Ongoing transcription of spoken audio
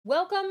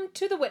Welcome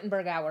to the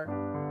Wittenberg Hour.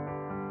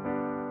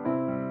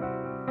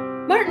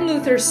 Martin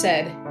Luther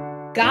said,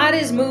 "God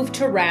is moved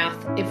to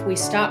wrath if we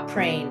stop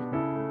praying,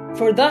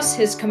 for thus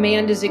his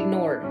command is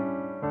ignored.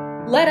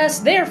 Let us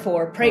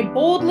therefore pray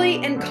boldly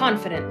and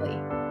confidently,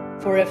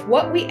 for if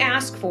what we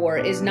ask for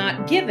is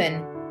not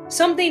given,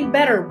 something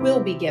better will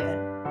be given,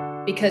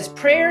 because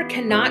prayer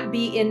cannot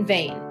be in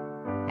vain.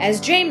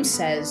 As James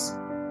says,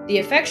 the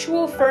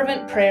effectual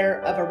fervent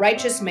prayer of a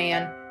righteous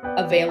man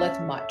availeth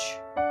much."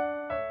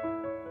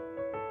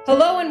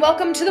 Hello and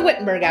welcome to the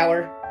Wittenberg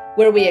Hour,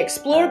 where we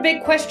explore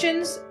big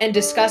questions and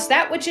discuss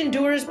that which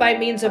endures by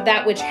means of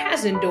that which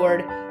has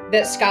endured,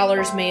 that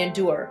scholars may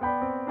endure.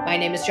 My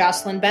name is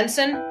Jocelyn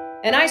Benson,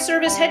 and I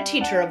serve as head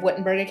teacher of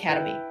Wittenberg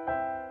Academy.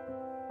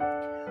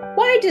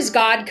 Why does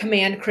God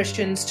command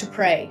Christians to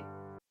pray?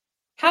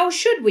 How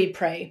should we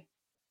pray?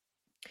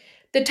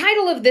 The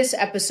title of this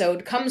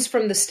episode comes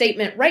from the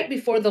statement right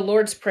before the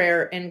Lord's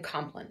Prayer in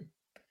Compline.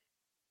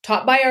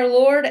 Taught by our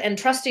Lord and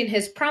trusting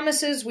his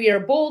promises, we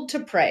are bold to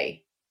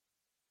pray.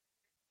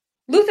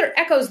 Luther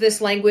echoes this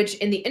language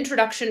in the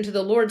introduction to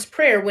the Lord's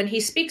Prayer when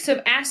he speaks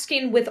of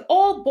asking with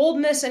all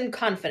boldness and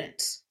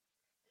confidence.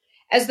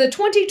 As the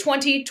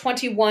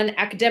 2020-21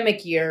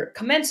 academic year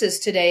commences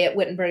today at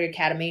Wittenberg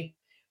Academy,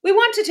 we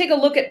want to take a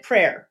look at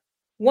prayer,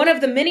 one of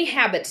the many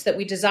habits that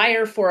we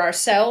desire for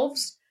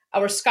ourselves,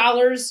 our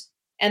scholars,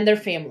 and their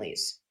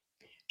families.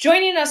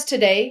 Joining us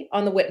today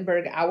on the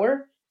Wittenberg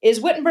Hour is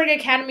Wittenberg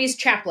Academy's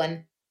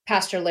chaplain,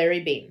 Pastor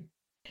Larry Bean.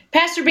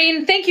 Pastor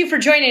Bean, thank you for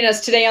joining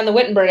us today on the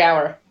Wittenberg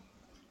Hour.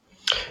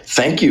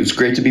 Thank you. It's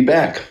great to be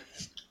back.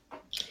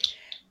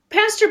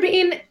 Pastor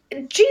Bean,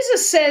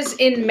 Jesus says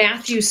in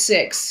Matthew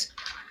 6,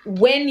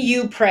 "When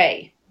you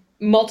pray,"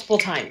 multiple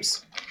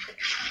times.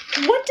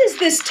 What does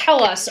this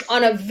tell us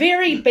on a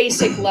very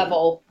basic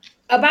level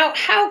about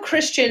how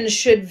Christians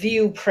should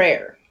view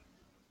prayer?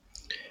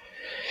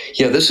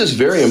 Yeah, this is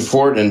very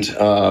important.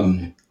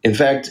 In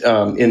fact,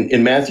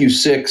 in Matthew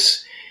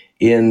 6,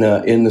 in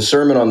the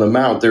Sermon on the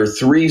Mount, there are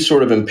three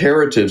sort of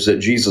imperatives that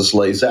Jesus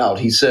lays out.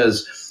 He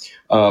says,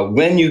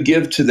 when you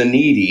give to the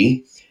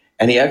needy,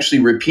 and he actually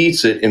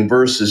repeats it in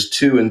verses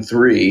 2 and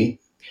 3.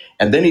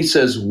 And then he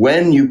says,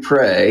 when you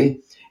pray,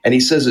 and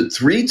he says it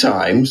three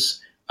times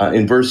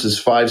in verses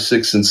 5,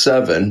 6, and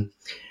 7.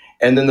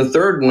 And then the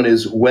third one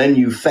is when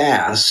you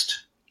fast,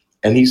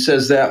 and he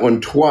says that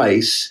one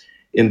twice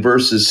in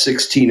verses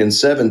 16 and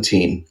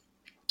 17.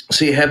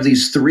 So you have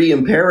these three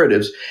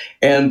imperatives,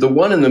 and the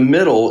one in the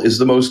middle is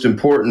the most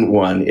important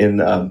one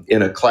in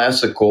a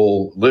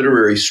classical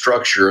literary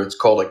structure. It's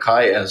called a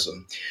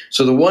chiasm.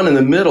 So the one in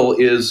the middle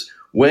is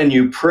when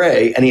you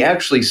pray, and he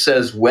actually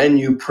says when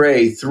you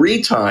pray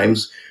three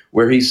times,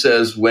 where he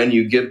says when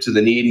you give to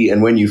the needy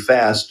and when you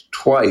fast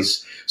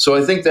twice. So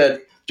I think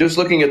that just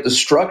looking at the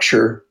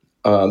structure,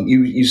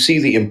 you see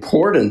the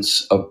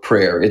importance of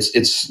prayer.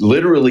 It's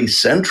literally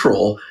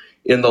central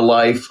in the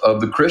life of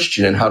the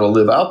Christian and how to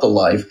live out the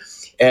life.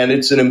 And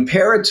it's an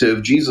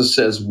imperative. Jesus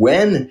says,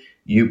 when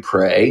you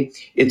pray,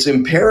 it's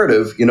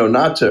imperative,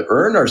 not to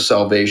earn our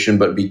salvation,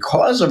 but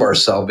because of our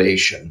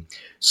salvation.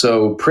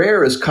 So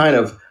prayer is kind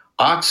of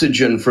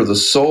oxygen for the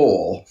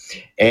soul.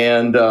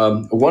 And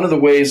one of the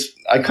ways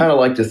I kind of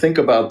like to think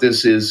about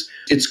this is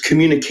it's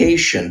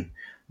communication,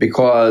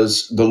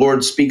 because the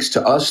Lord speaks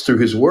to us through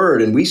his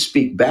word, and we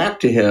speak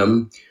back to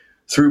him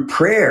through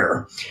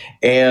prayer.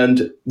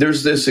 And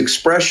there's this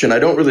expression, I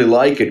don't really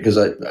like it because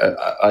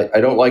I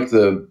don't like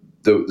the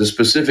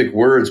specific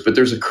words, but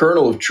there's a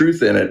kernel of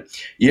truth in it.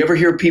 You ever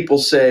hear people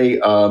say,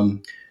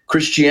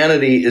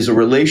 Christianity is a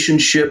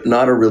relationship,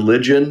 not a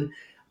religion?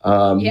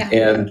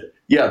 And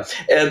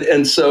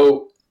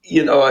so,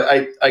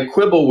 I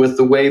quibble with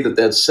the way that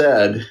that's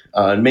said,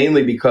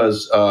 mainly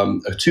because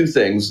of two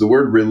things. The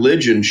word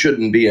religion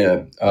shouldn't be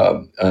a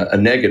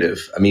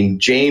negative. I mean,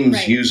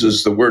 James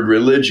uses the word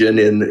religion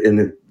in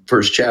the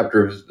first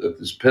chapter of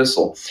his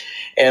epistle.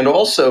 And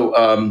also,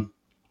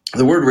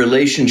 the word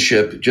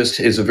relationship just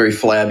is a very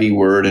flabby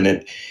word,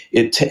 and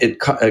it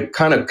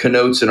kind of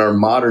connotes in our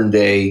modern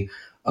day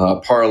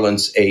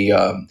parlance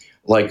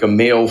like a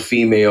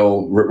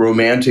male-female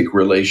romantic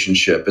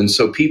relationship. And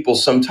so people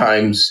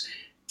sometimes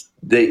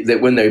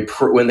when they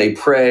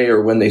pray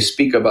or when they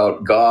speak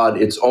about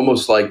God, it's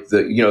almost like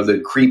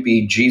the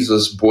creepy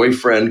Jesus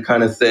boyfriend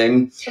kind of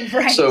thing.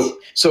 Right.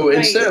 So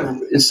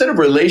instead of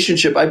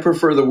relationship, I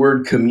prefer the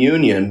word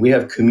communion. We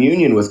have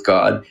communion with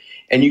God,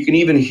 and you can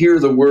even hear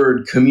the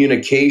word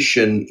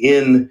communication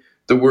in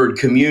the word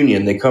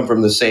communion. They come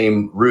from the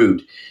same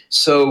root.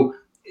 So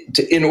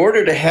in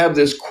order to have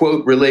this,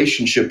 quote,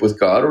 relationship with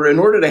God, or in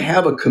order to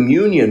have a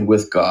communion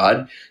with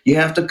God, you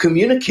have to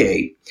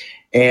communicate.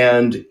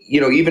 And,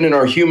 even in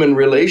our human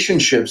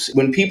relationships,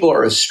 when people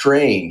are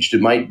estranged,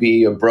 it might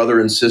be a brother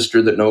and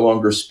sister that no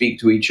longer speak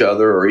to each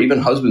other, or even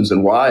husbands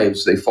and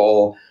wives, they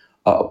fall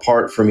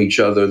apart from each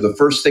other. The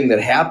first thing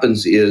that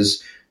happens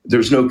is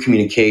there's no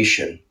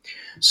communication.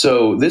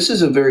 So this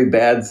is a very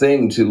bad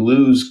thing, to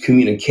lose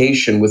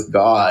communication with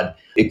God.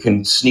 It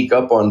can sneak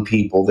up on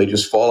people. They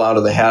just fall out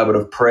of the habit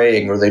of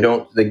praying, or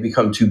they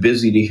become too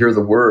busy to hear the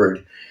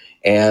word.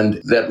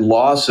 and that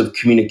loss of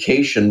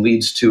communication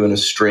leads to an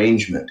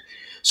estrangement.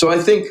 So I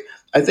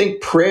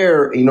think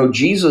prayer,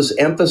 Jesus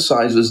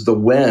emphasizes the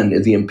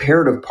when, the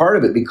imperative part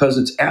of it, because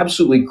it's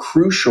absolutely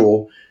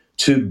crucial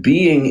to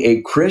being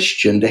a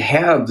Christian to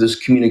have this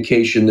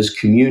communication, this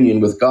communion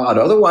with God.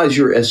 Otherwise,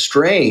 you're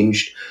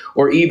estranged,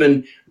 or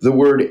even the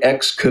word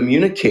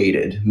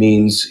excommunicated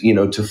means,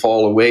 to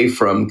fall away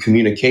from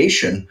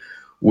communication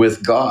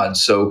with God.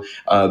 So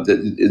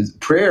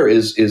prayer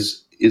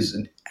is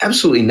an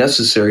absolutely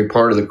necessary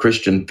part of the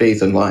Christian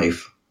faith and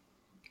life.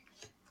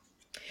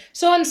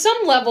 So on some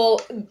level,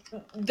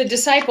 the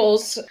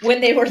disciples,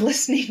 when they were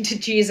listening to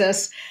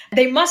Jesus,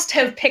 they must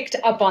have picked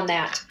up on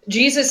that.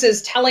 Jesus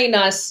is telling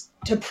us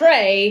to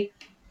pray.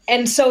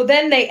 And so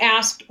then they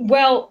asked,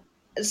 well,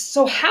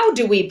 so how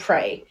do we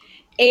pray?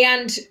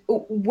 And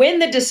when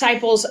the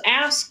disciples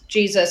asked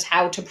Jesus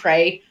how to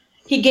pray,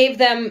 he gave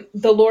them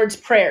the Lord's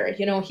Prayer.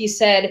 He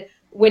said,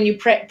 when you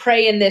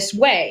pray in this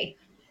way.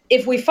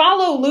 If we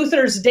follow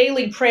Luther's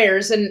daily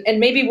prayers, and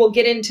maybe we'll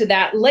get into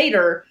that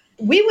later,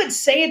 we would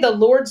say the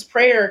Lord's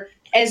Prayer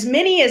as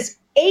many as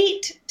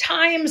 8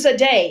 times a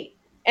day.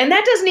 And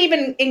that doesn't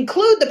even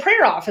include the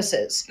prayer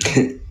offices.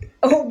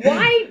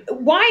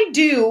 Why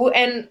do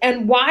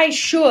and why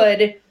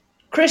should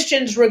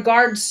Christians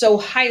regard so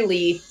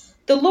highly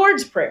the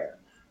Lord's Prayer?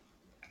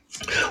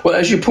 Well,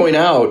 as you point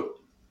out,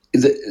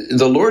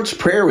 the Lord's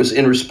Prayer was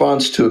in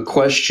response to a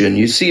question.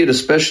 You see it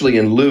especially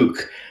in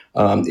Luke.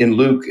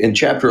 In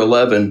chapter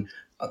 11,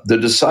 the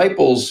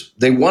disciples,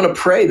 they want to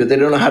pray, but they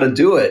don't know how to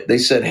do it. They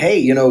said,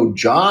 hey,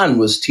 John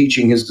was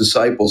teaching his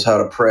disciples how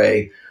to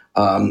pray.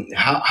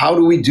 How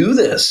do we do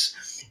this?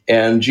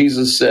 And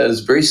Jesus says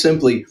very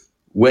simply,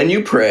 when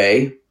you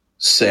pray,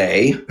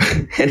 say,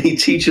 and he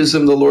teaches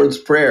them the Lord's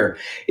Prayer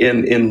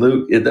in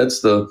Luke.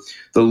 That's the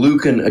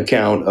Lucan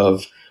account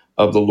of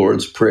the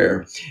Lord's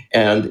Prayer.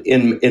 And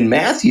in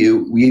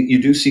Matthew, you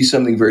do see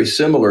something very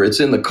similar. It's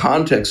in the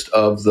context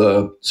of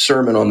the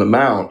Sermon on the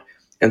Mount.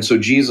 And so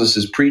Jesus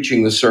is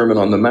preaching the Sermon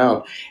on the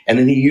Mount, and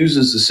then he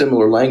uses a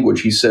similar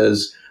language. He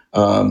says,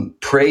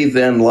 pray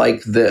then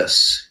like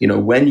this.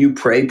 When you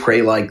pray,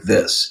 pray like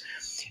this.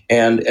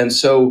 And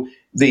so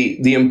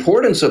the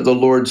importance of the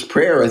Lord's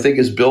Prayer, I think,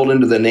 is built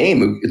into the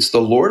name. It's the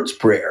Lord's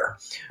Prayer.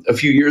 A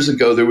few years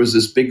ago, there was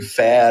this big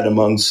fad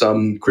among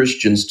some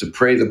Christians to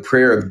pray the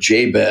prayer of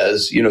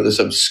Jabez, this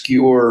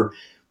obscure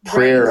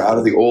prayer out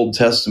of the Old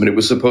Testament. It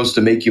was supposed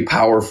to make you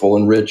powerful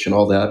and rich and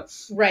all that.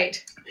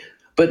 Right.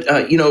 But,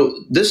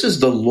 this is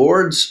the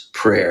Lord's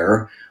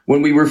Prayer.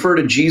 When we refer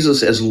to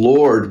Jesus as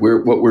Lord,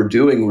 what we're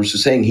doing, we're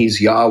just saying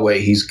he's Yahweh,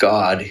 he's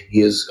God.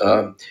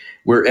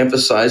 We're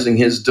emphasizing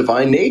his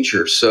divine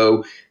nature.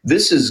 So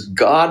this is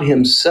God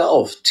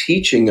himself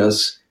teaching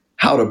us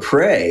how to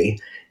pray.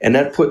 And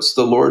that puts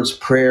the Lord's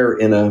Prayer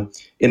in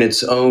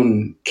its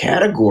own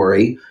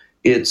category.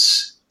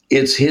 It's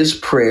his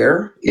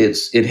prayer.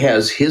 It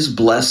has his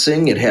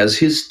blessing. It has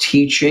his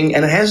teaching,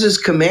 and it has his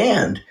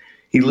command.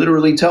 He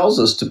literally tells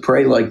us to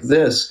pray like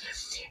this.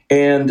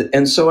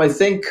 And so I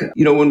think,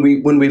 when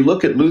we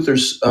look at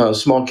Luther's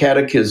small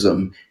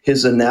catechism,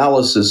 his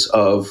analysis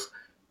of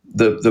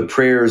the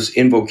prayer's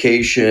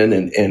invocation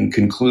and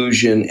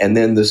conclusion, and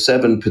then the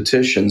 7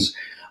 petitions,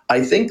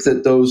 I think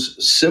that those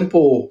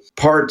simple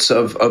parts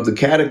of the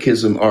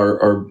catechism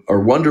are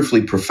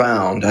wonderfully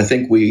profound. I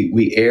think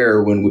we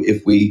err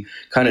if we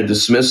kind of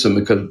dismiss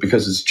them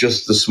because it's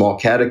just the small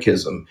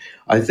catechism.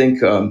 I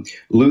think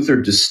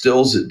Luther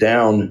distills it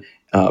down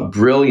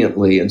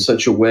brilliantly in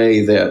such a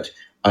way that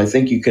I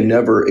think you can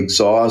never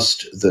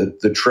exhaust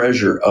the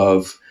treasure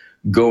of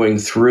going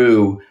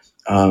through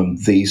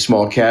the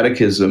small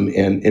catechism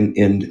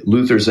and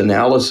Luther's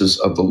analysis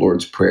of the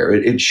Lord's Prayer.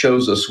 It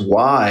shows us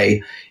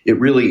why it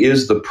really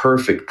is the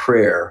perfect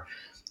prayer.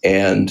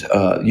 And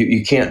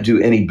you can't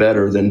do any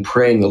better than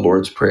praying the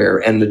Lord's Prayer.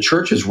 And the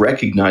church has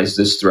recognized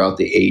this throughout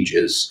the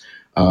ages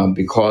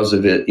because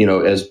of it,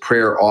 as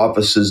prayer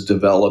offices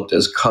developed,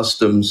 as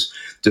customs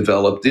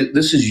developed.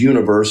 This is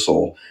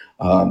universal.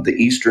 The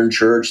Eastern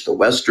Church, the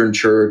Western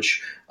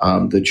Church,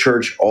 the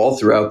church all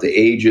throughout the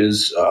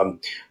ages,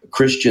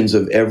 Christians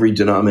of every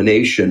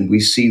denomination, we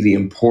see the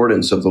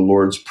importance of the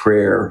Lord's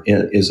Prayer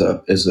as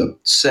a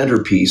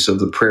centerpiece of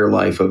the prayer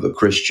life of a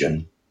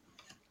Christian.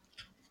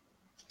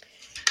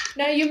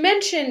 Now, you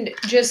mentioned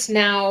just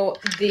now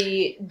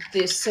the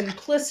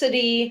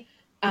simplicity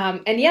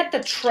and yet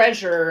the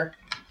treasure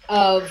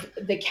of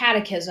the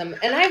catechism.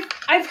 And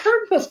I've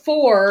heard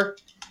before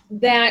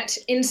that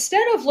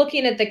instead of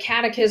looking at the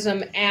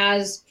catechism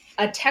as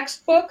a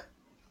textbook,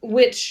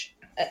 which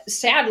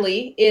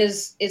sadly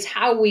is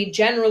how we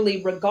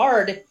generally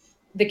regard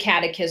the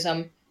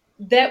catechism,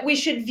 that we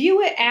should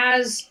view it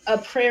as a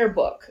prayer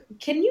book.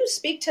 Can you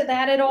speak to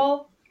that at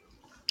all?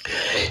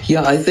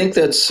 Yeah, I think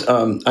that's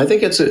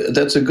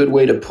a good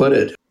way to put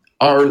it.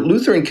 Our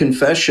Lutheran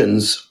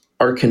confessions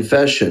are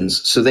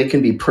confessions, so they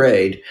can be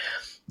prayed.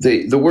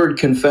 The word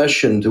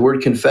confession, the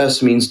word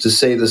confess means to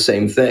say the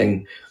same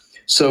thing.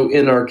 So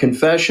in our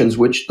confessions,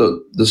 which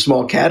the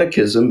small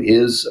catechism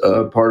is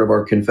part of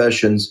our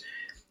confessions,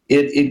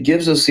 it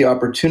gives us the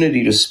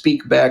opportunity to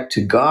speak back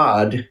to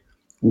God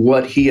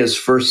what he has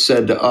first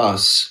said to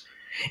us.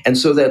 And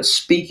so that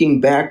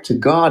speaking back to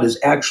God is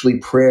actually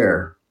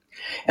prayer.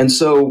 And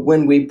so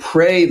when we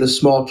pray the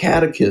small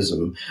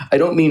catechism, I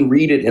don't mean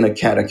read it in a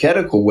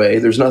catechetical way.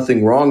 There's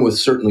nothing wrong with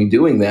certainly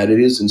doing that. It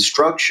is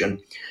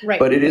instruction, Right.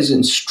 But it is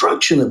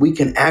instruction that we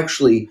can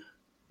actually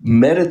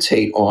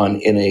meditate on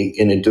in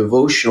a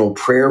devotional,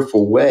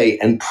 prayerful way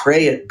and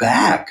pray it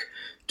back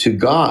to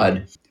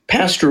God.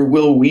 Pastor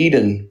Will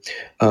Whedon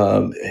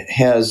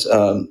he has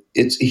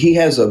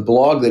a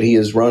blog that he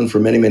has run for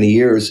many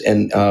years,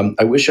 and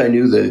I wish I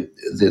knew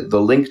the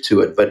link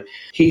to it. But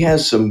he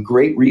has some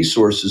great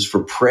resources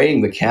for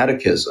praying the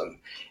Catechism,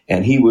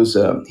 and he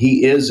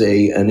is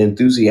an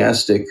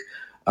enthusiastic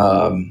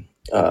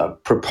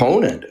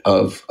proponent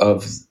of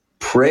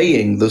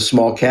praying the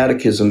small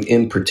catechism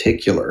in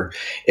particular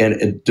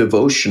and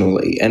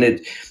devotionally, and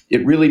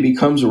it really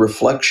becomes a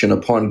reflection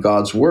upon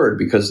God's word,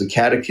 because the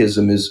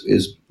catechism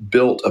is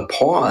built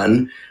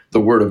upon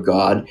the word of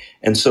God,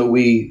 and so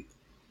we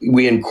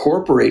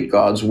incorporate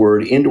God's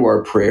word into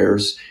our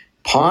prayers,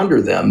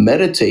 ponder them,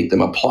 meditate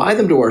them, apply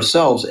them to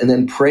ourselves, and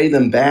then pray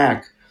them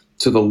back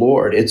to the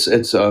Lord. It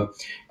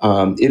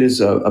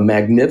is a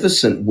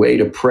magnificent way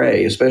to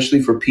pray,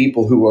 especially for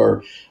people who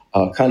are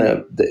kind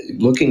of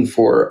looking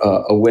for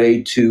a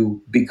way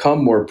to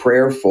become more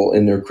prayerful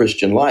in their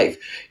Christian life.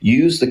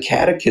 Use the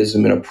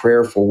catechism in a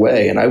prayerful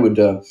way. And I would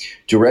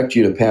direct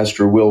you to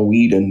Pastor Will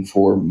Whedon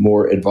for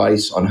more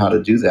advice on how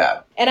to do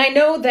that. And I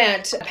know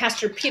that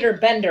Pastor Peter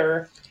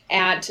Bender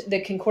at the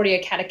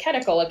Concordia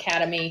Catechetical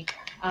Academy,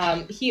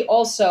 he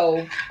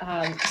also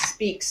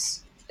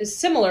speaks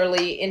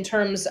similarly in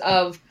terms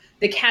of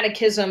the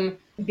catechism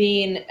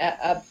being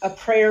a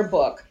prayer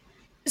book.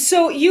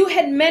 So you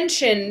had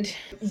mentioned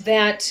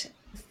that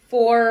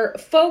for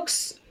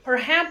folks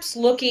perhaps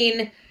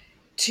looking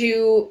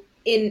to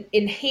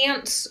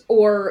enhance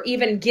or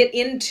even get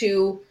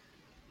into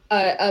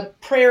a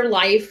prayer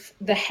life,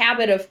 the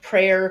habit of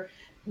prayer,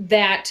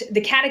 that the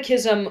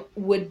catechism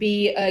would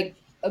be a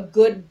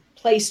good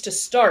place to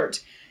start.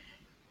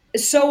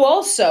 So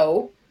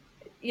also,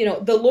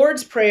 the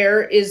Lord's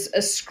Prayer is a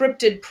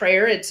scripted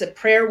prayer. It's a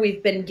prayer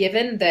we've been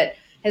given that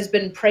has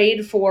been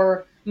prayed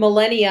for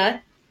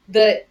millennia.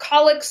 The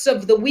collects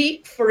of the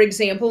week, for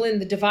example, in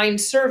the divine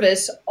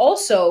service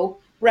also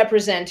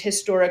represent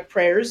historic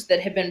prayers that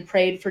have been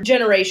prayed for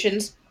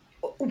generations.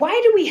 Why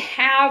do we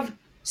have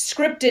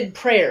scripted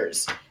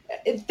prayers?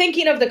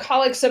 Thinking of the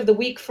collects of the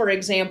week, for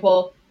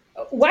example,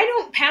 why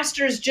don't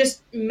pastors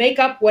just make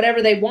up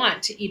whatever they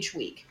want each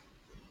week?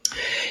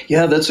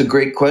 Yeah, that's a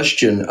great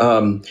question.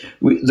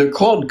 They're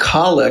called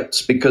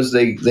collects because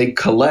they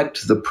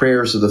collect the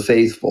prayers of the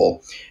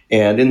faithful.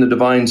 And in the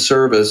divine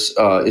service,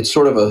 it's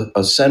sort of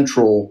a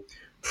central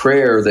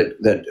prayer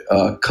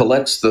that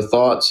collects the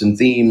thoughts and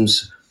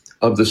themes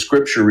of the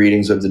scripture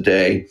readings of the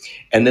day.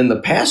 And then the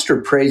pastor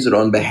prays it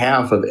on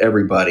behalf of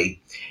everybody.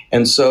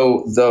 And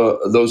so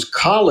those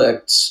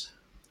collects,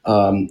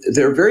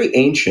 they're very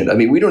ancient. I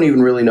mean, we don't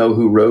even really know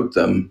who wrote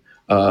them.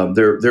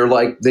 They're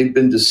like they've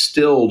been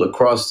distilled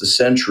across the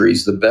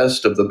centuries, the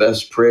best of the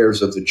best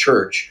prayers of the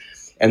church,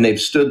 and they've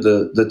stood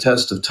the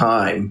test of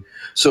time.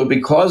 So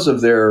because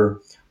of their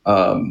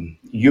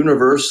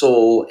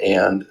universal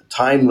and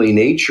timely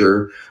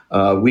nature,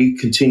 we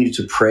continue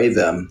to pray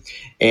them.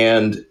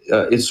 And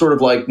it's sort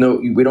of like, no,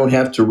 we don't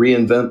have to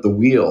reinvent the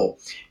wheel.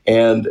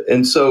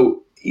 And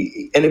so,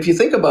 and if you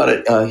think about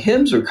it,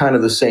 hymns are kind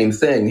of the same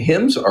thing.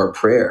 Hymns are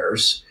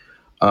prayers,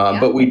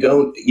 but we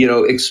don't,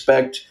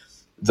 expect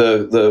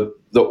the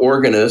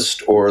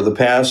organist or the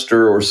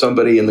pastor or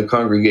somebody in the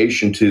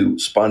congregation to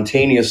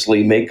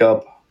spontaneously make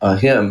up a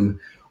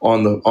hymn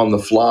on the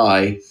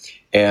fly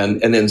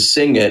and then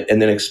sing it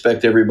and then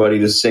expect everybody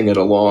to sing it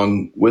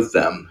along with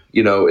them.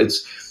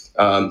 It's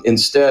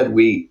instead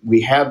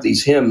we have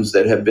these hymns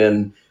that have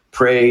been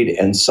prayed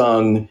and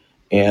sung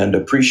and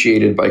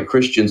appreciated by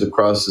Christians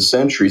across the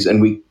centuries,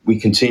 and we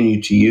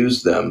continue to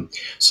use them.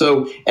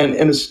 So and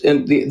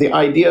the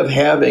idea of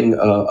having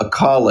a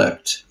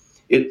collect.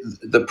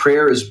 The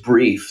prayer is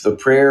brief. The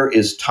prayer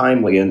is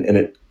timely,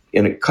 and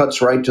it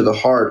cuts right to the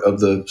heart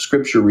of the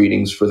scripture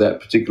readings for that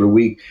particular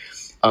week.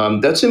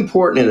 That's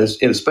important,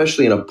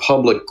 especially in a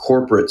public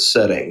corporate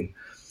setting,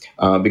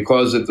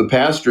 because if the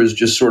pastor is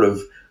just sort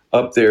of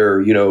up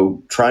there,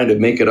 trying to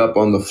make it up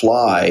on the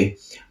fly,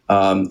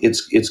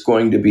 it's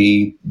going to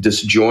be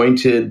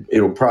disjointed.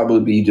 It'll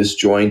probably be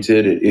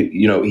disjointed.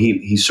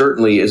 He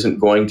certainly isn't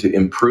going to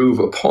improve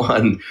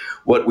upon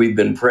what we've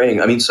been praying.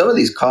 I mean, some of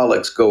these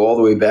collects go all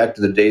the way back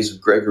to the days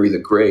of Gregory the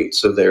Great,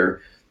 so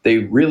they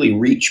really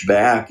reach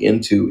back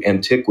into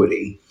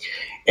antiquity.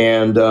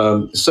 And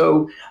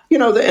so,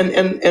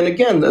 and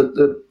again,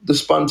 the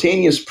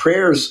spontaneous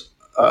prayers,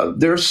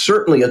 there's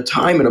certainly a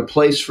time and a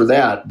place for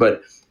that,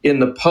 but in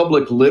the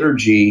public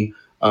liturgy,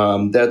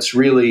 That's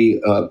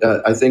really,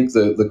 I think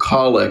the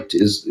collect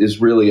is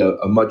really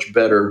a much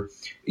better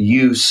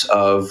use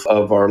of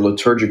our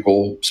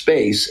liturgical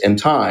space and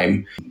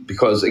time,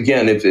 because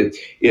again, if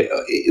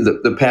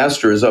the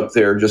pastor is up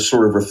there just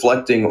sort of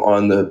reflecting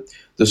on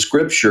the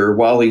scripture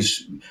while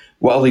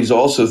he's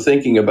also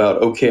thinking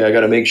about, okay, I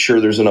got to make sure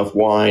there's enough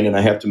wine, and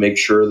I have to make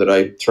sure that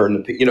I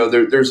turn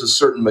there's a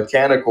certain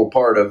mechanical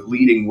part of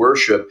leading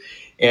worship,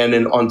 and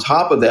then on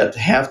top of that, to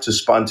have to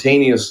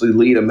spontaneously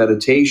lead a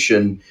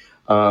meditation,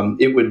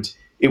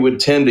 it would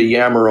tend to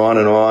yammer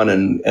on,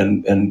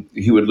 and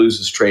he would lose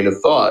his train of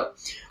thought.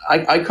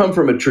 I come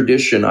from a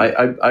tradition.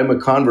 I'm a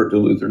convert to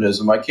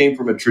Lutheranism. I came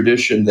from a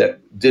tradition that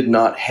did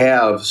not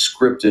have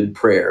scripted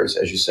prayers,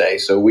 as you say.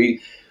 So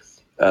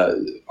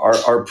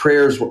our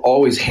prayers were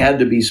always had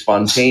to be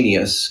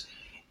spontaneous,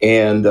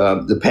 and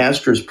the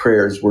pastor's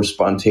prayers were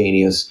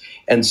spontaneous,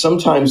 and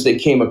sometimes they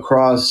came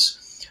across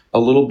a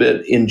little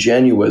bit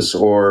ingenuous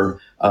or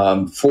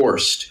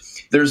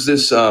forced. There's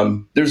this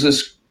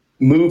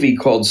movie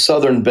called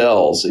Southern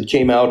Bells. It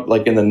came out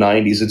like in the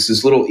 90s. It's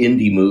this little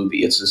indie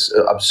movie. It's this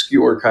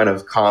obscure kind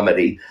of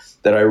comedy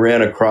that I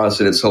ran across,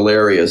 and it's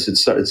hilarious.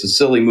 It's a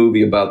silly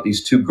movie about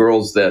these two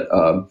girls that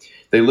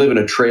they live in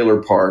a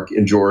trailer park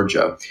in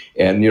Georgia,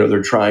 and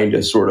they're trying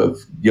to sort of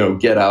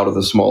get out of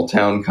the small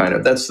town kind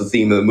of. That's the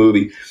theme of the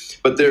movie.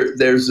 But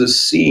there's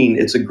this scene.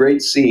 It's a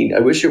great scene. I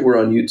wish it were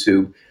on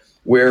YouTube,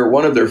 where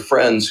one of their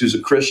friends, who's a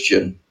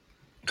Christian,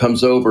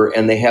 comes over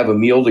and they have a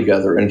meal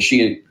together, and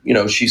she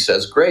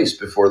says grace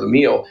before the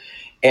meal.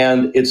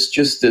 And it's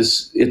just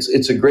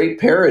it's a great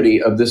parody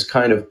of this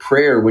kind of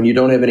prayer when you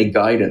don't have any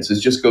guidance.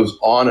 It just goes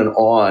on,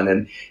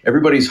 and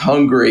everybody's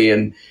hungry,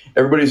 and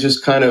everybody's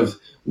just kind of,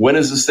 when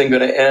is this thing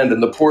going to end?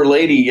 And the poor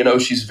lady,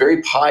 she's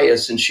very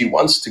pious, and she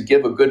wants to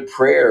give a good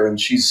prayer,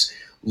 and she's,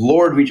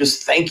 Lord, we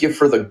just thank you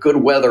for the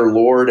good weather,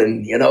 Lord,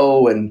 and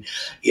and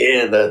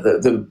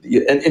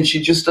she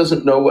just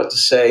doesn't know what to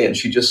say, and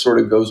she just sort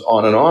of goes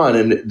on,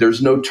 and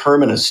there's no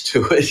terminus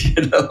to it,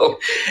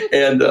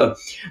 and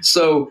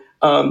so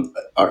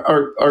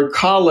our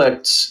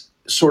collects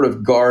sort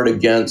of guard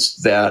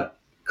against that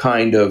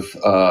kind of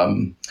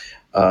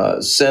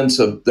sense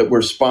of that,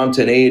 where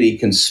spontaneity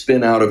can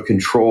spin out of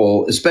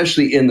control,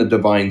 especially in the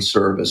divine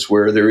service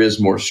where there is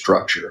more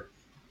structure.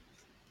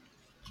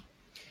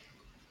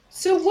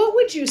 So what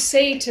would you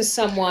say to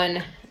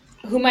someone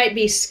who might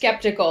be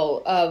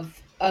skeptical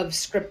of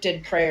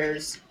scripted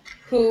prayers,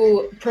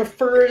 who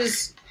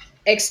prefers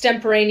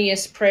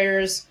extemporaneous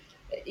prayers?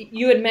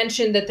 You had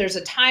mentioned that there's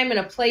a time and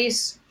a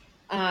place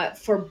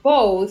for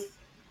both.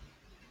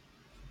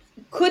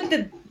 Could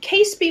the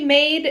case be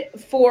made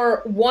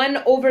for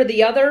one over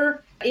the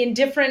other in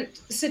different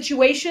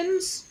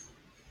situations?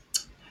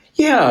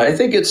 Yeah, I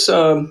think it's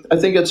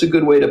a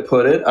good way to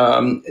put it.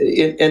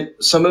 And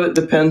some of it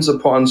depends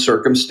upon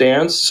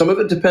circumstance. Some of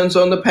it depends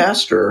on the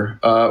pastor,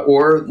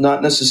 or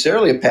not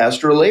necessarily a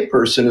pastor, a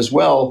layperson as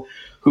well,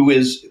 who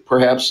is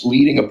perhaps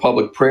leading a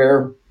public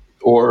prayer,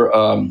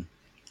 or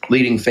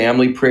leading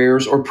family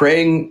prayers, or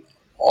praying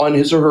on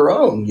his or her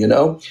own.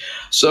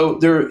 So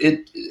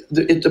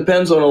it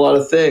depends on a lot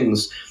of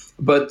things.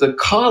 But the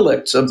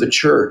collects of the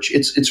church,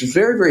 it's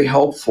very, very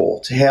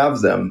helpful to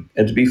have them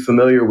and to be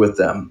familiar with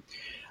them.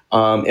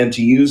 And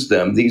to use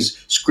them. These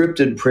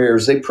scripted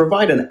prayers, they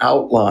provide an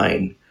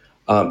outline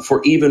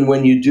for even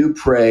when you do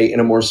pray in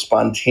a more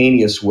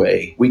spontaneous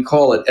way. We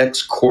call it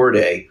ex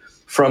corde,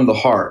 from the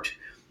heart.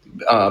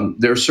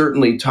 There are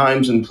certainly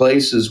times and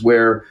places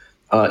where,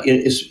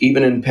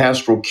 even in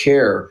pastoral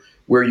care,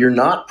 where you're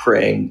not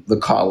praying the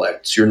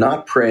collects, you're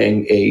not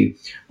praying a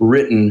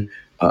written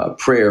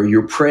prayer,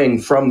 you're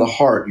praying from the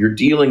heart. You're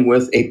dealing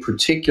with a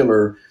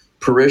particular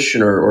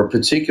parishioner or a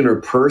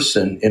particular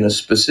person in a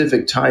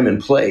specific time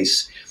and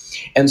place.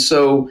 And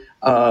so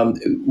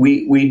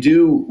we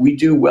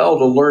do well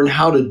to learn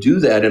how to do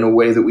that in a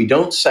way that we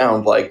don't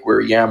sound like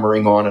we're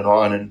yammering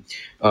on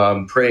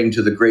and praying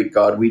to the great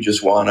God we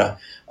just wanna.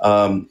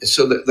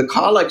 So the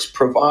collects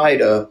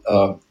provide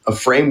a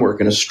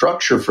framework and a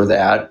structure for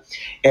that.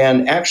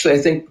 And actually, I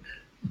think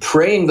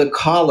praying the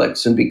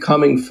collects and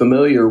becoming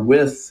familiar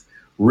with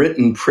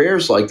written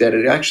prayers like that,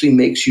 it actually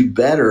makes you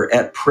better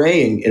at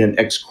praying in an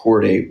ex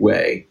corde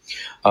way,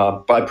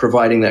 by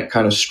providing that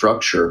kind of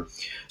structure.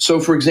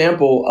 So, for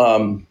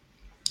example,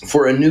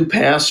 for a new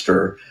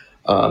pastor,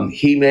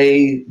 he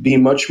may be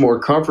much more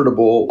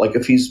comfortable, like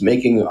if he's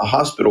making a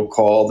hospital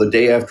call the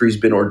day after he's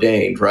been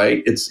ordained,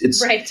 right?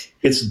 It's right.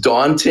 It's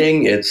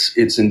daunting.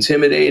 It's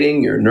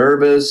intimidating. You're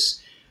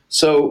nervous.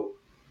 So,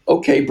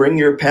 okay, bring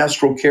your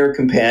pastoral care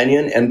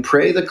companion and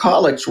pray the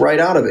collects right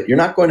out of it. You're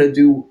not going to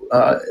do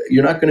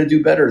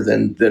better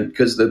than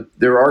because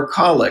there are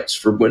collects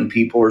for when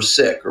people are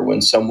sick, or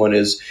when someone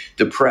is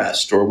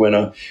depressed, or when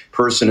a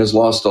person has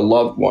lost a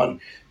loved one.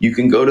 You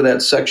can go to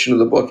that section of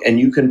the book and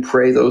you can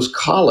pray those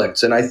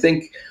collects. And I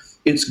think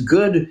it's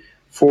good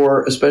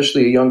for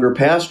especially a younger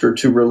pastor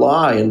to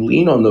rely and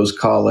lean on those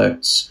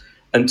collects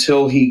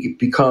until he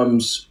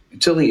becomes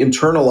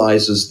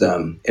internalizes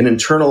them and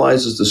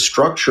internalizes the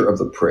structure of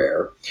the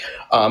prayer.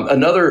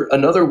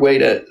 Another way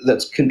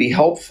that can be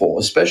helpful,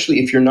 especially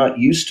if you're not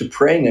used to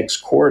praying ex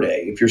corde,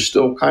 if you're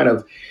still kind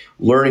of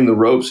learning the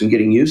ropes and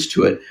getting used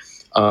to it,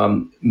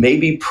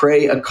 maybe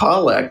pray a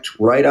collect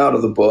right out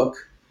of the book,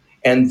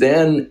 and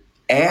then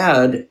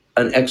add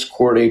an ex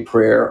corde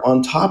prayer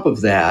on top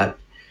of that,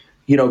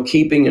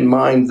 keeping in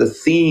mind the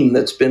theme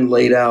that's been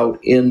laid out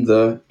in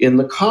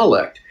the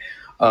collect.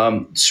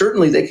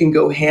 Certainly they can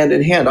go hand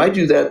in hand. I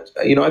do that.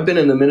 I've been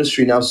in the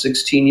ministry now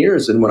 16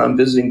 years, and when I'm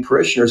visiting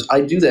parishioners,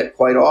 I do that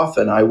quite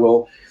often. I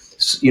will,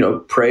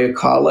 pray a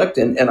collect,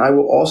 and I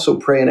will also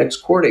pray an ex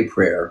corde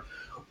prayer.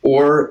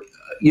 Or,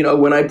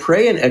 when I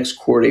pray an ex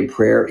corde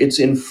prayer, it's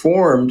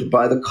informed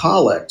by the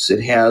collects.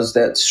 It has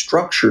that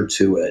structure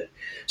to it.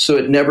 So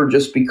it never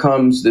just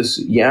becomes this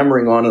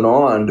yammering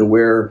on to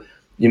where,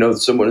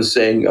 someone is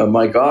saying,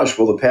 my gosh,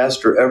 will the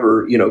pastor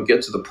ever,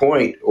 get to the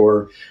point?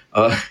 Or,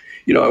 I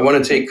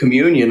want to take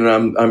communion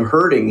and I'm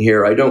hurting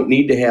here. I don't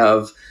need to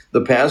have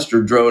the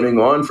pastor droning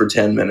on for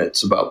 10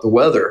 minutes about the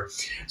weather.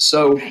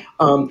 So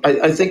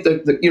I think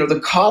that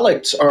the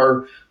collects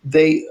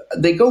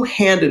they go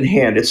hand in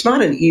hand. It's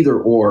not an either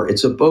or,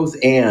 it's a both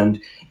and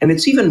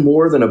it's even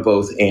more than a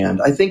both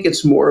and. I think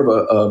it's more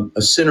of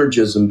a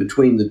synergism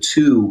between the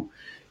two.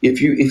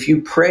 If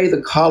you pray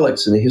the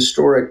collects and the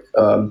historic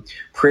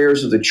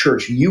prayers of the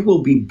church, you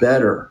will be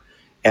better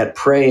at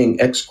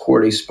praying ex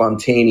corde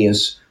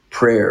spontaneous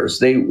prayers.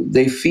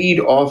 They feed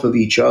off of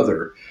each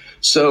other.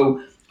 So,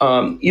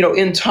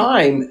 in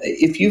time,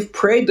 if you've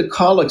prayed the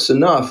collects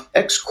enough,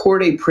 ex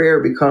corde prayer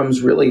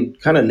becomes really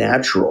kind of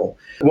natural.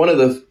 One of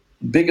the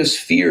biggest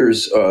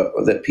fears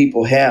that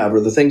people have, or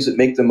the things that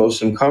make them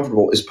most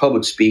uncomfortable, is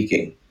public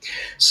speaking.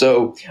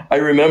 So I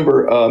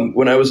remember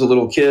when I was a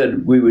little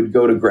kid, we would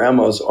go to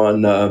grandma's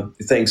on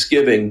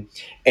Thanksgiving.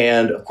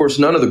 And of course,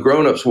 none of the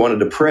grown-ups wanted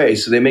to pray.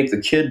 So they make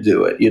the kid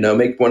do it,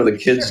 make one of the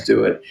kids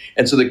do it.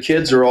 And so the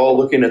kids are all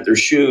looking at their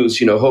shoes,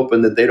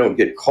 hoping that they don't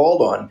get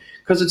called on,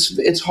 because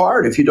it's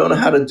hard if you don't know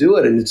how to do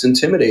it, and it's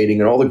intimidating,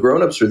 and all the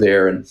grown-ups are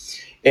there. And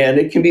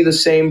it can be the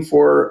same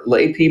for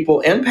lay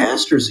people and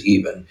pastors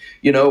even.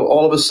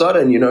 All of a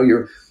sudden,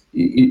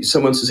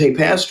 someone says, "Hey,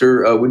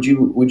 pastor, would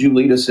you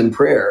lead us in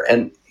prayer?"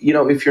 And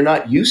if you're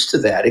not used to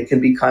that, it can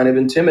be kind of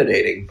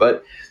intimidating.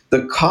 But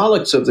the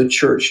collects of the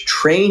church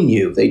train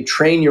you; they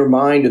train your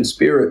mind and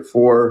spirit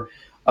for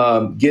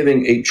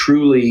giving a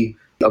truly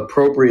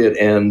appropriate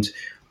and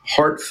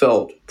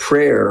heartfelt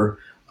prayer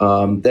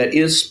that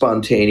is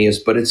spontaneous,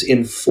 but it's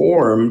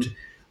informed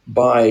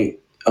by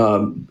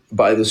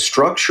the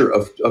structure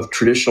of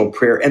traditional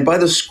prayer and by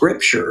the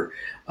scripture.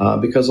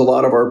 Because a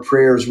lot of our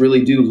prayers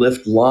really do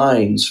lift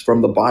lines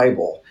from the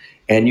Bible.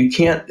 And you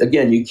can't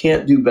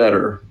do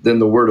better than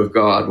the Word of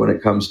God when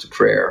it comes to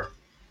prayer.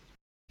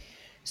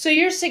 So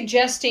you're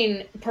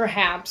suggesting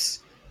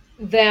perhaps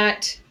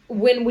that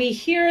when we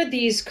hear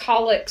these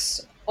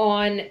collects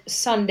on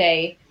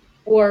Sunday,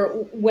 or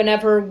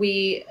whenever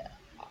we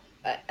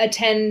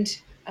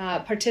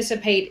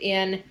participate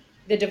in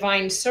the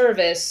divine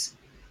service,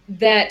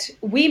 that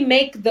we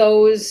make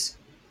those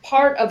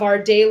part of our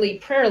daily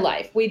prayer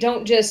life. We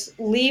don't just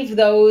leave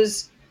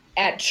those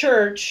at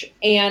church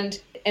and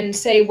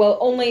say, well,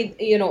 only,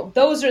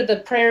 those are the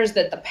prayers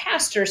that the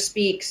pastor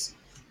speaks.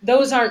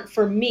 Those aren't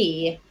for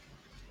me.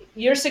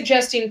 You're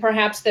suggesting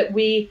perhaps that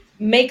we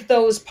make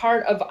those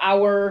part of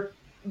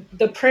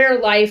the prayer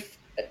life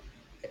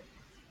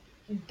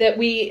that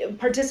we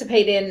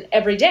participate in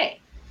every day.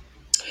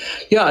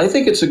 Yeah, I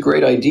think it's a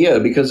great idea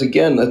because,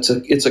 again,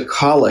 it's a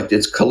collect.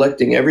 It's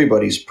collecting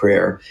everybody's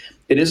prayer.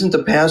 It isn't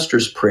the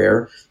pastor's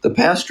prayer. The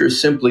pastor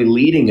is simply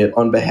leading it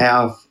on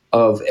behalf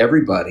of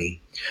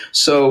everybody.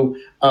 So,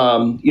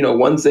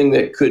 one thing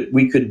that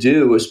we could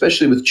do,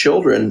 especially with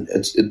children,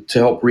 to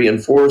help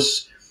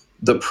reinforce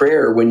the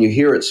prayer when you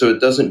hear it, so it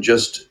doesn't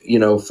just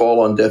fall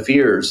on deaf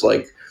ears.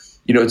 Like,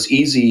 it's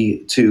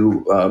easy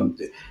to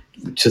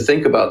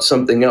think about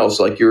something else,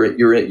 like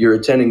you're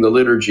attending the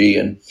liturgy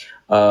and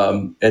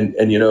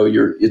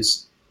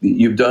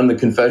you've done the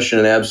confession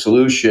and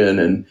absolution,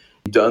 and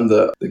you've done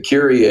the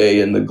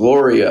Kyrie and the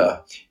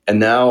Gloria, and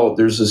now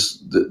there's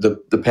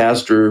the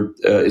pastor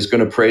is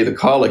going to pray the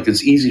collect.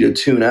 It's easy to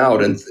tune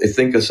out and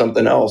think of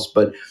something else,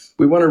 but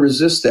we want to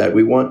resist that.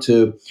 We want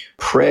to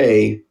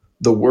pray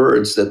the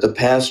words that the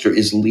pastor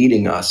is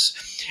leading us.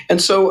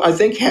 And so I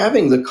think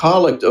having the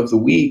collect of the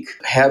week,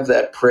 have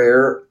that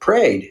prayer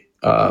prayed,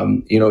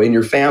 in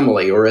your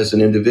family or as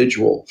an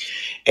individual.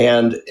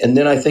 And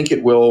then I think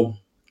it will,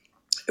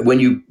 when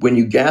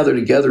you gather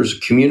together as a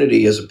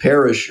community, as a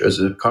parish, as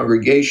a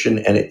congregation,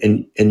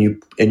 and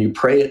you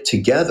pray it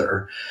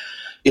together,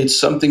 it's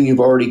something you've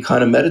already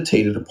kind of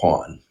meditated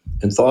upon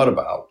and thought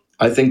about.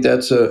 I think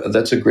that's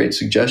a great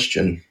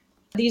suggestion.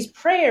 These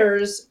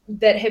prayers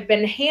that have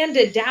been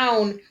handed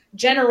down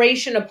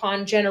generation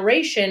upon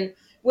generation,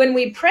 when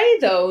we pray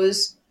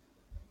those,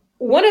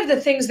 one of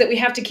the things that we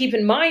have to keep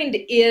in mind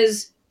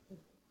is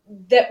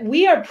that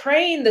we are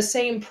praying the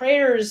same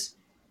prayers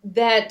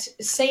that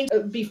saints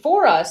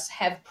before us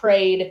have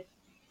prayed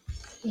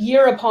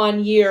year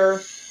upon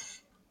year.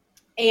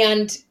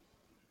 And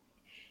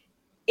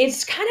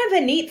it's kind of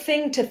a neat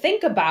thing to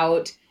think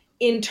about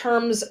in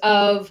terms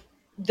of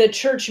the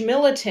church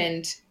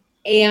militant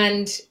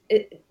and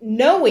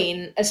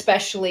knowing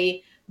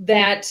especially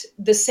that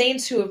the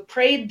saints who have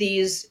prayed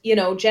these,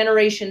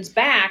 generations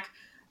back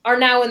are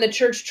now in the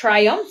church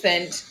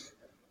triumphant,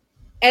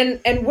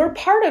 and we're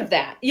part of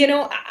that.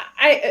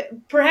 I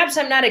perhaps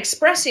I'm not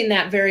expressing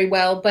that very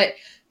well, but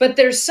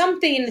there's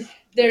something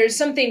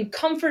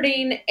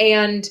comforting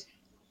and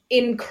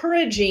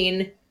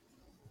encouraging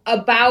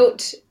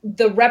about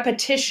the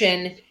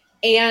repetition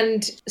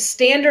and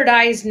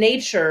standardized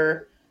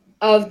nature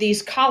of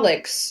these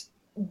collects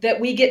that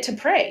we get to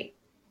pray.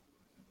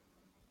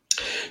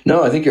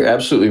 No, I think you're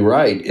absolutely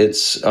right.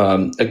 It's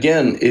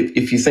again,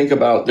 if you think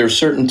about, there's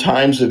certain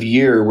times of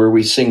year where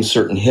we sing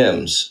certain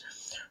hymns,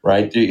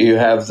 right? You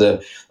have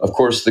of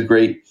course, the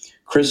great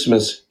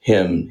Christmas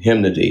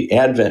hymnody,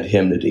 Advent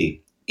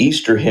hymnody,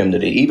 Easter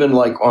hymnody. Even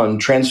like on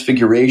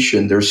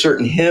Transfiguration, there's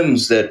certain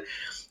hymns that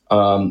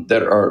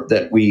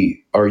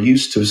we are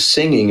used to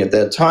singing at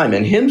that time,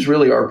 and hymns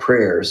really are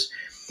prayers.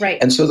 Right.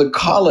 And so the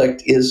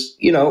collect is,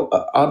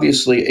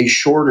 obviously a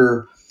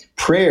shorter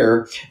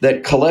prayer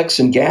that collects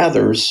and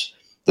gathers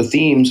the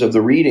themes of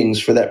the readings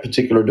for that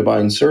particular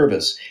divine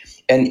service.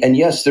 And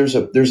yes, there's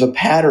a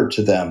pattern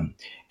to them,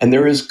 and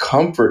there is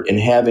comfort in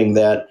having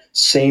that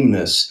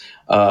sameness.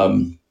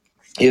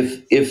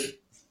 If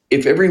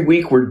every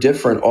week were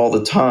different all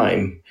the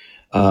time,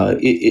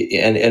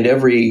 and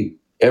every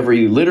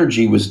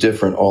liturgy was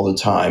different all the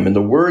time, and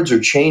the words are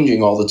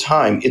changing all the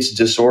time, it's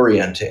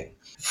disorienting.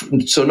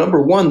 So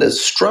number one, the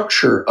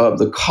structure of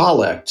the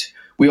collect,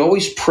 we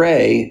always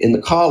pray in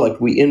the collect,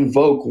 we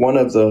invoke one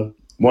of the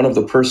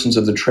persons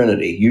of the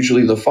Trinity,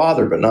 usually the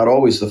Father, but not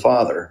always the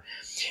Father.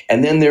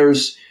 And then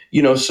there's,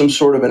 some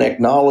sort of an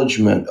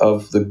acknowledgement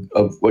of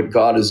what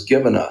God has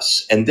given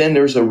us. And then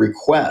there's a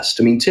request.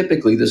 I mean,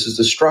 typically this is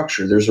the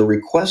structure. There's a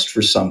request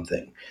for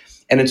something.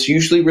 And it's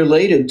usually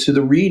related to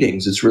the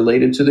readings. It's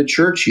related to the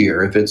church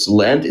year. If it's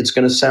Lent, it's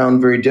going to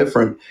sound very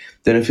different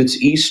than if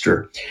it's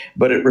Easter.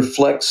 But it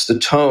reflects the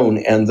tone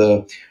and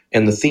the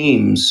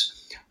themes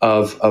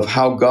of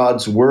how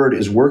God's word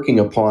is working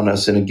upon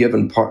us in a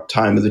given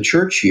time of the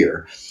church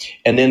year.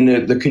 And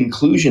then the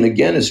conclusion,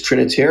 again, is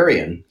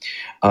Trinitarian.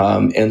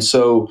 And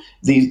so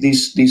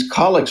these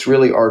collects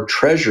really are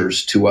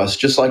treasures to us,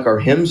 just like our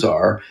hymns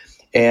are.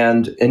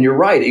 And you're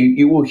right,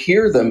 you will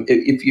hear them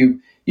if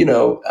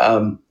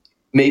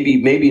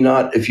maybe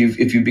not if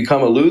you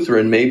become a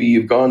Lutheran, maybe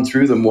you've gone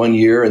through them one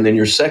year, and then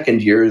your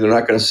second year they're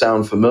not going to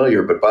sound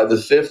familiar, but by the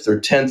 5th or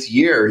 10th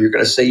year you're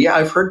going to say, yeah,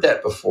 I've heard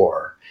that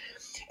before.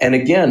 And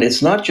again,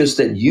 it's not just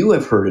that you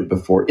have heard it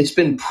before, it's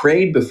been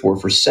prayed before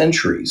for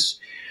centuries.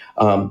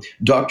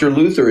 Dr.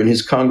 Luther and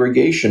his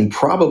congregation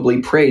probably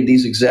prayed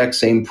these exact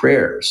same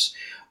prayers.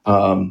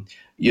 Going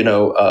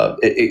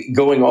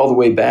all the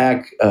way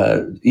back,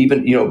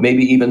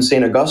 maybe even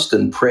St.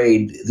 Augustine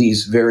prayed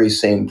these very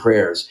same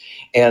prayers.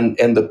 And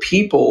the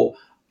people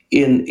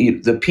in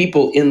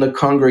the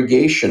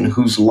congregation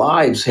whose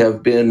lives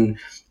have been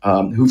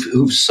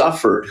who've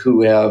suffered,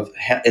 who have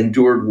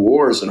endured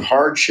wars and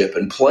hardship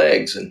and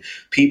plagues, and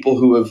people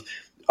who have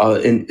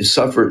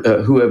suffered,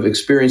 who have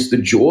experienced the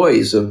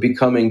joys of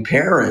becoming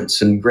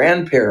parents and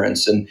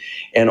grandparents,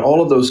 and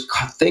all of those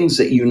things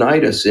that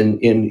unite us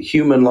in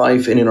human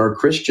life and in our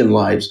Christian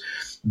lives.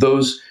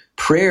 Those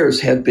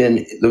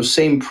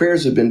same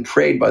prayers have been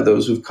prayed by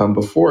those who've come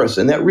before us.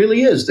 And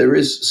there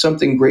is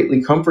something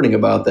greatly comforting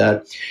about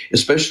that,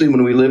 especially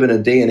when we live in a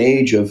day and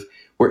age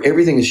where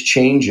everything is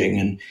changing,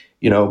 and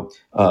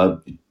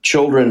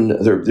children,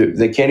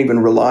 they can't even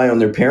rely on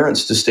their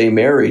parents to stay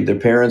married. Their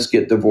parents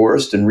get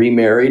divorced and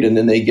remarried, and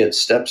then they get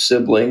step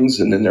siblings,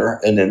 and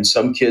then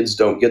some kids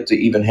don't get to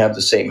even have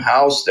the same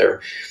house.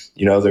 They're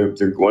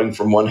going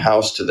from one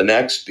house to the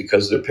next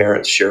because their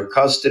parents share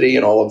custody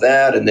and all of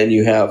that. And then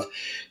you have,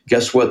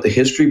 guess what? The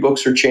history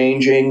books are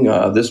changing.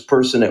 This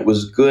person that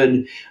was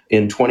good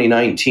in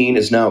 2019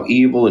 is now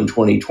evil in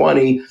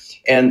 2020.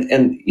 And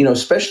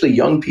especially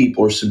young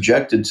people are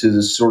subjected to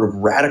this sort of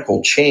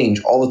radical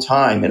change all the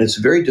time, and it's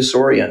very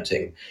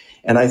disorienting.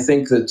 And I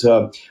think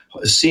that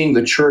seeing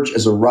the church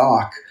as a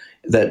rock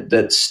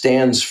that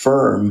stands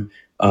firm,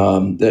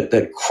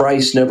 that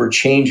Christ never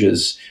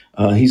changes.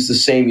 He's the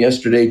same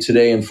yesterday,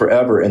 today, and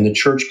forever. And the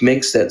church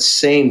makes that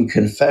same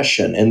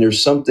confession, and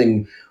there's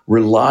something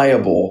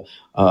reliable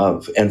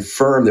and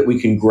firm that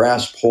we can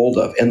grasp hold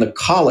of. And the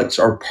collects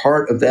are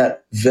part of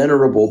that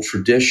venerable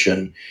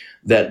tradition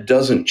that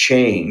doesn't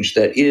change,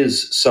 that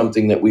is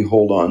something that we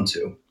hold on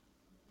to.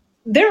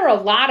 There are a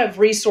lot of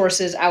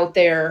resources out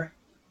there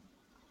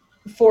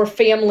for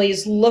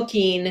families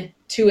looking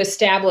to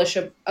establish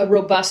a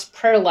robust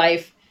prayer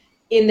life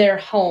in their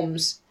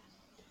homes.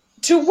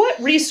 To what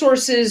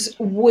resources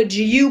would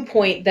you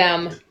point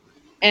them,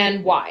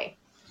 and why?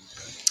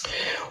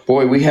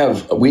 Boy,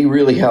 we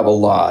really have a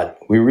lot.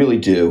 We really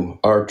do.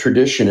 Our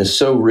tradition is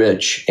so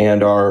rich,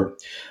 and our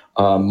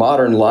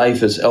modern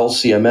life as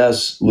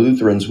LCMS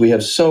Lutherans, we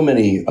have so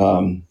many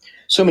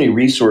so many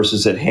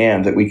resources at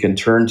hand that we can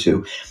turn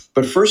to.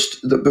 But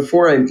first,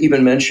 before I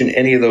even mention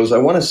any of those, I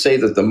want to say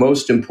that the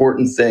most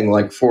important thing,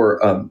 like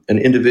for an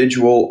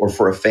individual or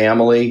for a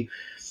family,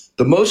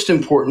 the most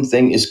important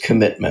thing is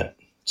commitment.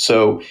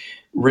 So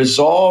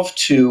resolve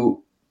to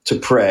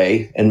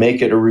pray and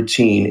make it a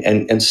routine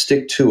and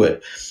stick to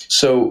it.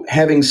 So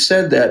having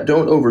said that,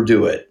 don't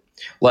overdo it.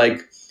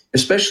 Like,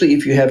 especially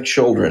if you have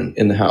children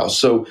in the house.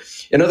 So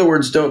in other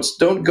words,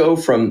 don't go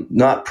from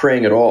not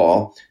praying at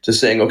all to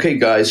saying, okay,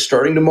 guys,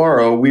 starting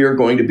tomorrow, we are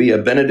going to be a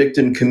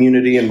Benedictine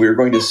community and we're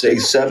going to say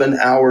 7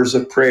 hours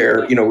of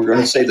prayer. We're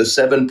going to say the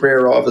 7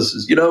 prayer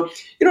offices, you know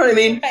what I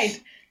mean?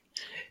 Right.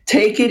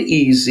 Take it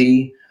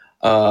easy.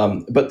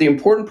 But the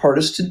important part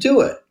is to do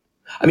it.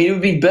 I mean, it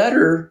would be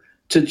better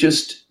to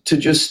just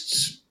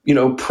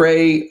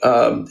pray.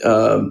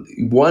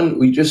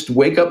 We just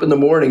wake up in the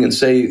morning and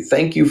say,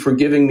 "Thank you for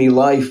giving me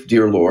life,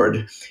 dear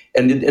Lord,"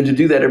 and to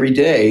do that every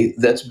day.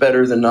 That's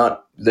better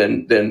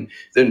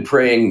than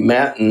praying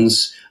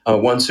matins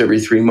once every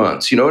 3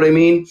 months. You know what I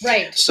mean?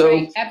 Right. So,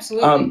 right,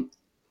 absolutely.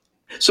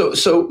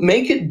 So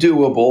make it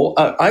doable.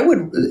 I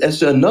would,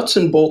 as a nuts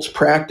and bolts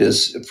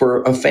practice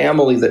for a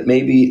family that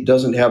maybe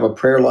doesn't have a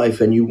prayer life,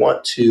 and you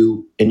want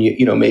to, and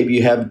maybe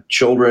you have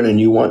children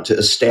and you want to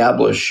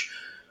establish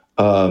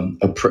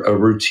a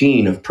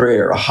routine of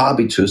prayer, a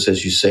habitus,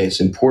 as you say.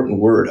 It's an important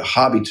word, a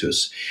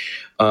habitus.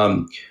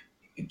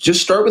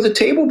 Just start with a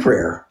table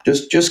prayer.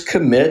 Just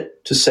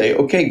commit to say,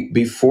 okay,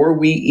 before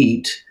we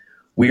eat,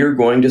 we are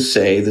going to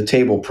say the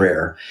table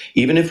prayer,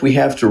 even if we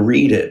have to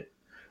read it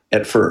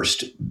at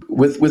first.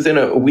 Within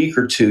a week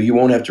or two, you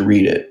won't have to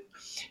read it.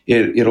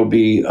 It'll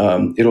be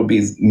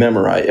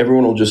memorized.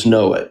 Everyone will just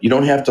know it. You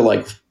don't have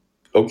to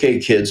okay,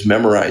 kids,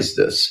 memorize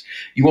this.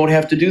 You won't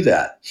have to do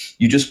that.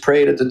 You just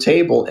pray it at the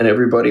table, and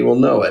everybody will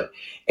know it.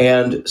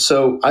 And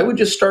so I would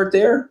just start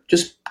there.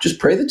 Just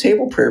pray the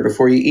table prayer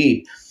before you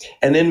eat,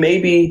 and then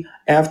maybe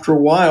after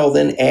a while,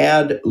 then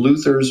add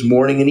Luther's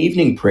morning and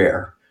evening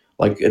prayer,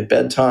 like at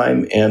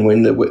bedtime and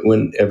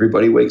when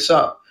everybody wakes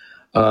up.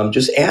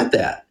 Just add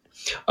that.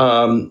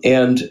 I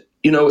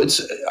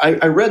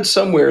read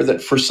somewhere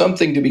that for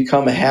something to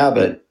become a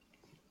habit,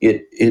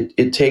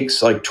 it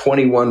takes like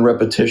 21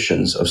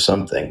 repetitions of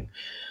something.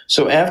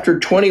 So after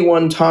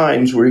 21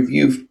 times where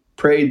you've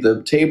prayed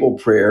the table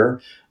prayer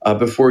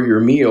before your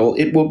meal,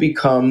 it will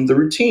become the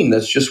routine.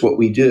 That's just what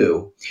we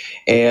do.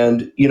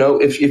 And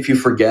if you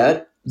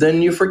forget,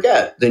 then you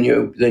forget. Then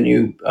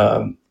you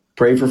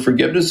pray for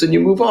forgiveness and you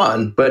move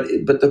on. But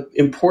the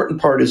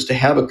important part is to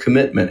have a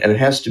commitment, and it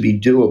has to be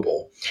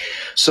doable.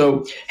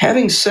 So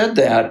having said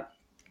that,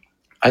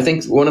 I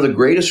think one of the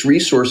greatest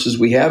resources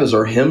we have is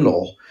our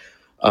hymnal.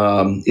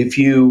 If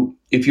you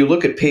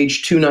look at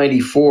page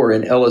 294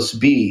 in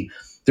LSB,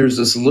 there's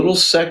this little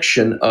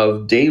section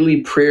of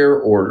daily prayer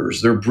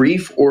orders. They're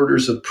brief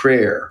orders of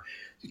prayer,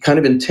 kind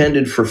of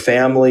intended for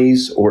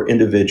families or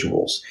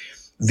individuals.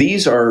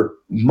 These are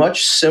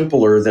much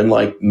simpler than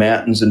like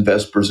Matins and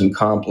Vespers and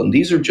Compline.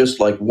 These are just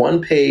like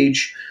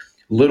one-page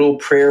little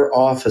prayer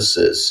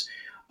offices.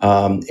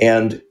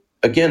 And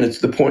again, it's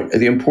the point.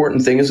 The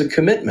important thing is a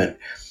commitment.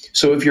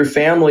 So if your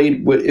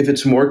family, if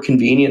it's more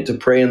convenient to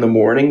pray in the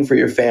morning for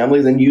your family,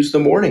 then use the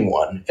morning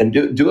one and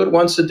do it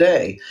once a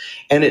day.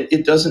 And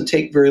it doesn't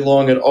take very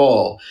long at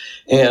all.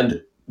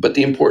 But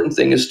the important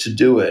thing is to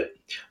do it.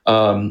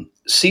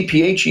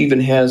 CPH even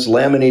has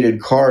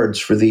laminated cards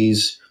for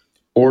these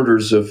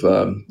orders of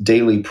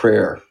daily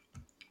prayer.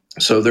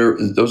 So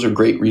those are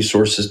great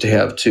resources to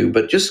have too.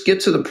 But just get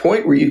to the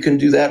point where you can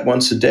do that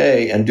once a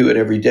day and do it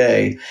every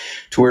day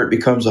to where it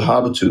becomes a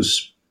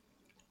habitus.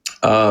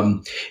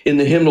 In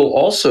the hymnal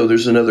also,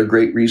 there's another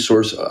great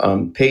resource,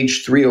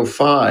 page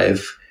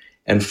 305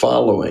 and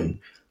following.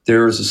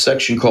 There is a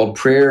section called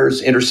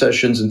Prayers,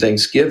 Intercessions, and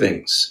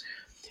Thanksgivings.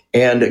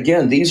 And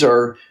again, these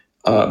are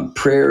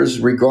prayers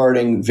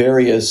regarding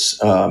various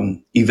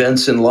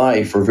events in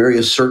life or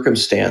various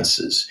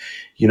circumstances.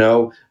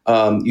 You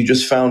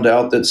just found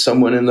out that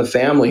someone in the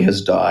family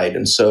has died,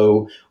 and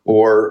so,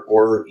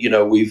 or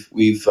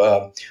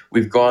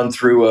we've gone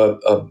through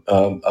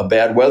a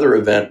bad weather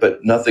event, but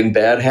nothing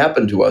bad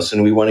happened to us,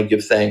 and we want to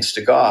give thanks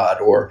to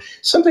God, or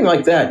something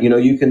like that.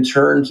 You can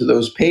turn to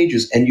those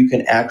pages and you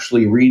can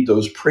actually read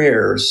those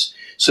prayers,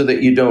 so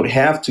that you don't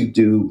have to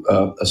do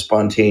a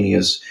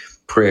spontaneous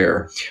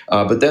prayer.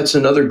 But that's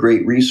another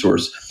great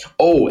resource.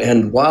 Oh,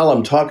 and while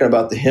I'm talking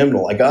about the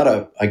hymnal, I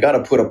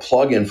gotta put a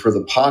plug in for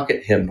the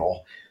pocket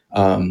hymnal.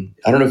 I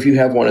don't know if you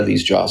have one of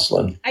these,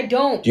 Jocelyn. I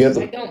don't. Do you have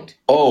I don't.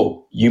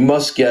 Oh, you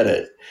must get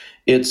it.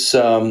 It's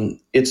the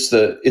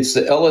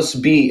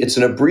LSB. It's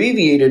an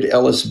abbreviated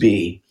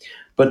LSB,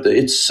 but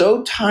it's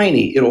so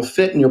tiny it'll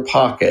fit in your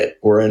pocket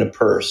or in a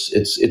purse.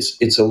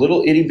 It's a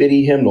little itty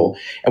bitty hymnal,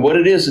 and what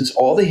it is, it's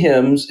all the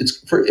hymns.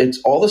 It's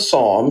all the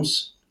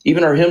psalms.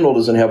 Even our hymnal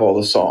doesn't have all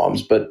the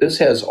psalms, but this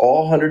has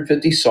all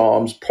 150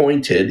 psalms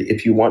pointed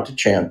if you want to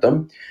chant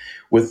them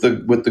with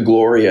the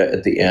Gloria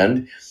at the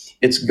end.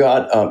 It's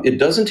got, it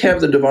doesn't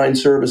have the divine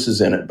services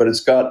in it, but it's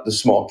got the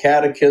small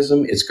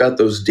catechism. It's got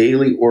those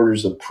daily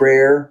orders of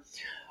prayer.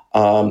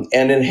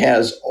 and it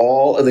has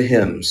all of the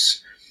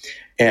hymns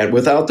and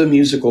without the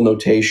musical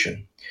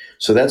notation.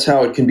 So that's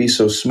how it can be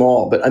so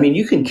small. But I mean,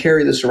 you can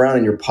carry this around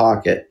in your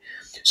pocket.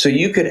 So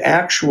you could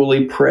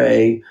actually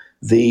pray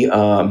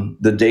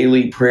the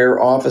daily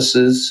prayer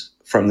offices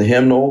from the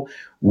hymnal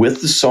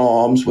with the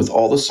Psalms, with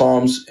all the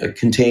Psalms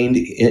contained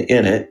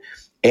in it,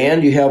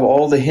 and you have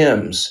all the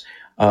hymns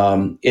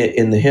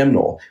in the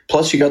hymnal.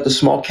 Plus, you got the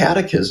small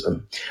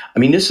catechism. I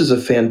mean, this is a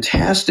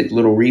fantastic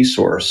little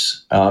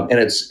resource, and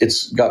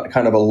it's got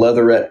kind of a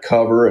leatherette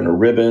cover and a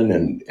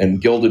ribbon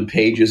and gilded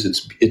pages.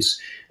 It's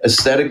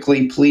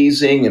aesthetically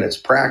pleasing and it's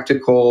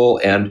practical,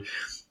 and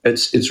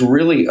it's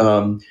really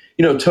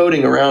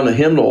toting around a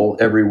hymnal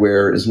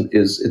everywhere is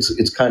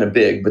it's kind of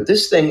big, but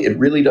this thing, it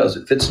really does.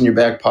 It fits in your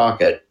back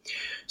pocket.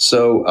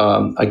 So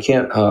I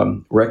can't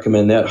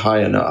recommend that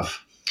high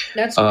enough.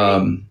 That's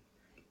great.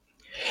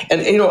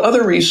 And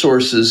other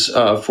resources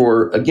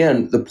for,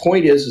 again, the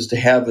point is to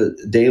have a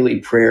daily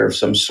prayer of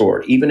some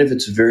sort, even if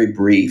it's very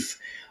brief.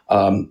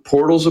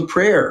 Portals of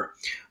prayer.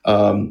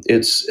 They're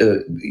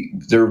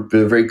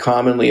very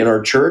commonly in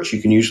our church.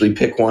 You can usually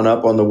pick one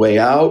up on the way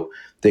out.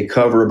 They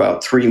cover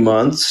about 3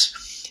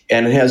 months,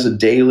 and it has a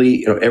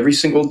daily, every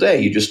single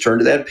day. You just turn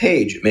to that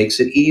page. It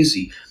makes it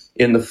easy.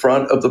 In the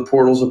front of the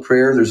Portals of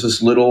Prayer, there's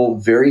this little,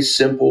 very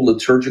simple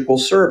liturgical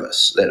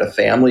service that a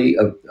family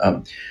of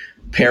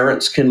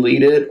parents can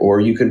lead it, or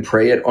you can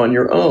pray it on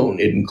your own.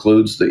 It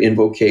includes the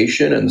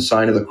invocation and the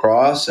sign of the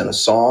cross and a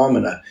psalm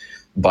and a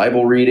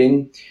Bible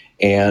reading,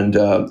 and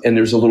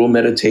there's a little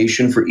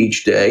meditation for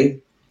each day,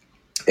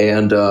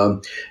 and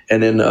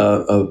then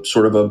a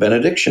sort of a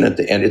benediction at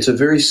the end. It's a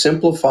very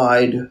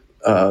simplified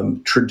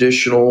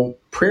traditional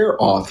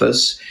prayer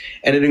office,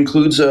 and it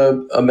includes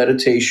a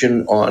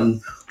meditation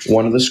on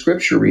one of the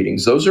scripture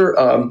readings. Those are,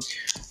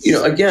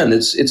 again,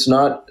 it's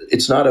not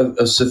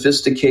a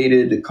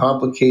sophisticated,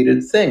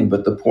 complicated thing,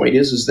 but the point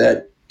is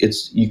that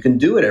you can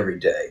do it every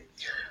day.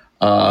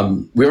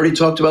 We already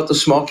talked about the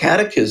small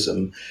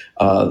catechism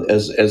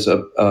as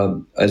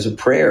a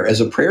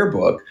prayer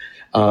book.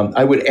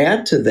 I would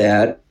add to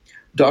that,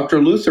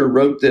 Dr. Luther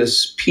wrote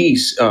this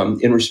piece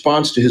in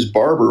response to his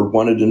barber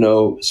wanted to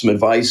know some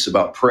advice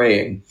about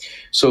praying.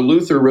 So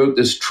Luther wrote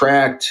this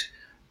tract,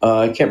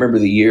 I can't remember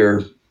the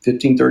year,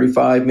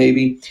 1535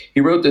 maybe. He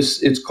wrote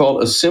this, it's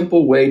called A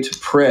Simple Way to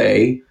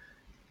Pray,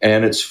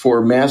 and it's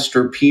for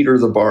Master Peter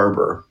the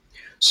Barber.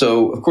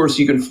 So, of course,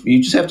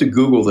 you just have to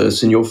Google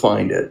this and you'll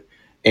find it.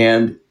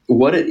 And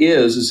what it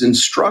is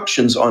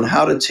instructions on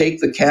how to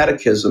take the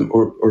catechism,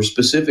 or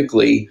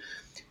specifically,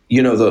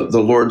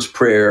 the Lord's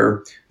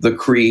Prayer, the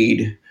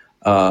Creed,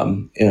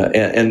 and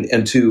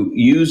to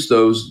use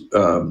those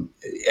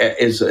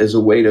as a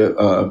way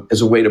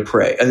to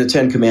pray, and the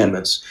Ten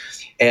Commandments.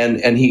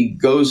 And he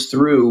goes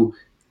through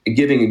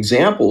giving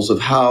examples of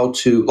how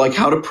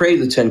to pray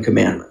the Ten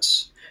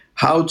Commandments,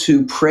 how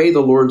to pray the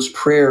Lord's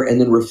Prayer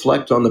and then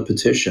reflect on the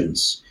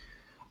petitions,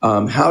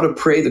 how to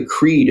pray the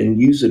Creed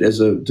and use it as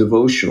a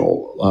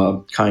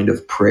devotional kind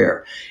of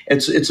prayer.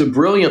 It's a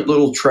brilliant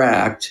little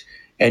tract,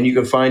 and you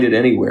can find it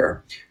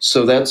anywhere.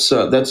 So that's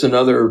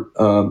another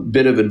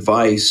bit of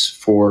advice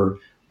for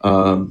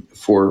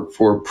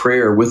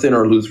prayer within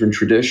our Lutheran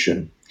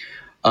tradition.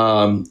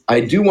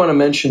 I do want to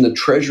mention the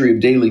Treasury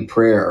of Daily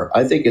Prayer.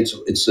 I think it's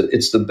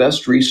the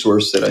best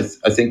resource that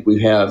I think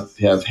we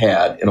have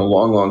had in a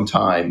long, long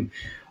time.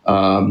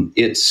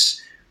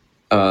 It's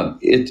what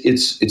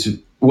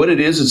it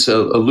is. It's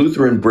a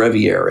Lutheran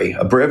breviary.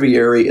 A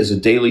breviary is a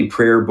daily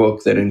prayer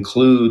book that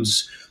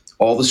includes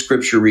all the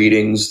scripture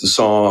readings, the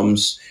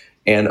Psalms,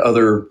 and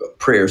other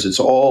prayers. It's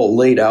all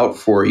laid out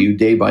for you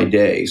day by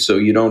day, so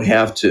you don't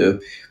have to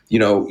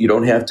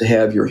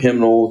have your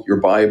hymnal, your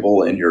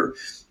Bible, and your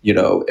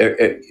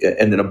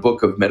and then a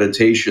book of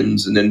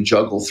meditations, and then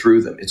juggle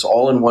through them. It's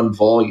all in one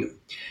volume.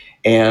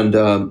 And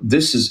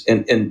this is,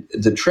 and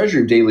the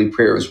Treasury of Daily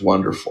Prayer is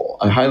wonderful.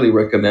 I highly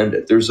recommend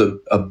it. There's the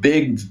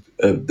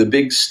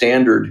big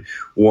standard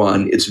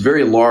one. It's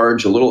very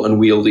large, a little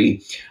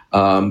unwieldy.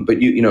 But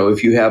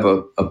if you have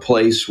a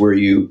place where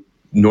you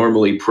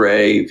normally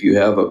pray, if you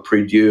have a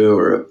prie-dieu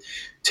or a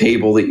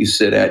table that you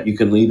sit at, you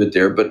can leave it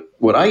there. But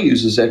what I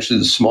use is actually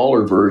the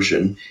smaller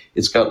version.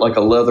 It's got like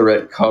a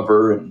leatherette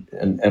cover,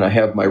 and I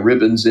have my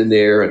ribbons in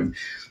there, and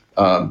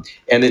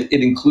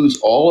it includes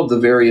all of the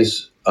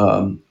various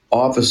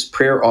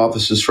prayer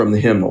offices from the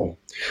hymnal.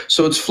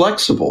 So it's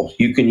flexible.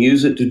 You can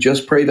use it to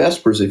just pray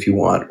Vespers if you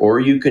want, or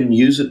you can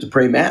use it to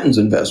pray Matins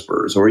and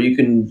Vespers, or you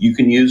can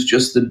use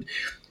just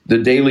the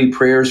daily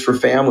prayers for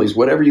families,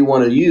 whatever you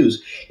want to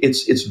use.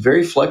 It's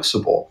very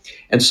flexible.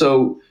 And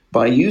so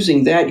by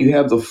using that, you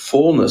have the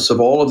fullness of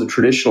all of the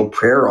traditional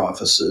prayer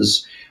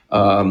offices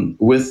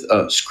with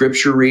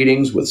scripture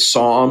readings, with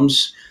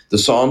Psalms. The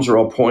Psalms are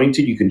all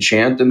pointed. You can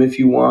chant them if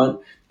you want.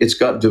 It's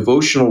got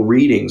devotional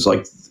readings,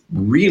 like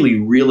really,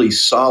 really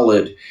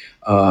solid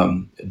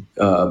um,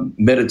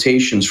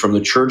 meditations from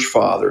the church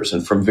fathers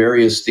and from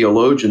various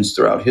theologians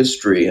throughout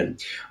history, and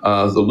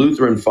the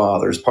Lutheran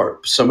fathers,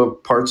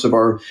 parts of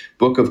our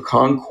Book of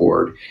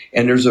Concord.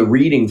 And there's a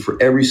reading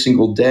for every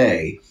single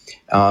day,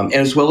 and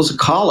as well as a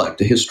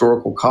collect, a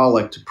historical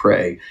collect to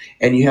pray.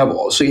 And you have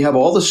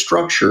all the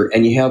structure,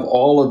 and you have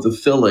all of the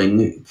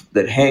filling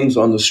that hangs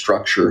on the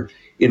structure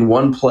in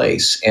one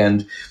place.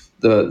 And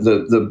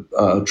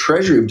the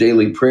treasury of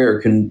daily prayer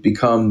can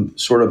become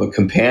sort of a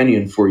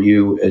companion for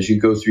you as you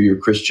go through your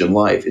Christian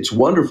life. It's a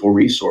wonderful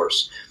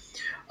resource.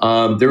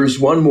 There's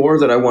one more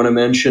that I want to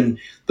mention.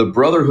 The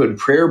Brotherhood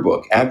Prayer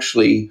Book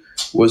actually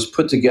was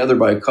put together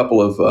by a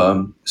couple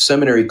of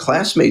seminary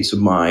classmates of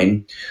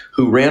mine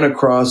who ran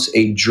across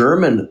a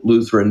German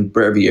Lutheran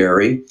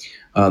breviary.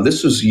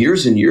 This was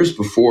years and years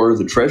before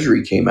the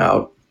Treasury came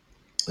out,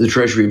 the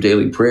Treasury of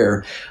Daily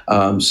Prayer.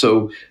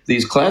 So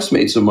these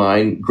classmates of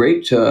mine,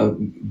 great,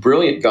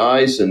 brilliant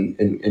guys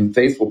and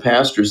faithful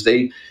pastors,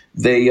 they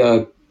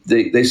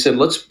said,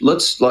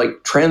 let's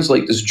like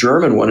translate this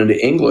German one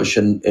into English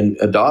and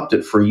adopt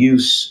it for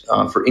use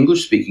for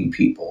English speaking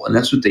people. And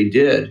that's what they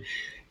did.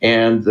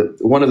 And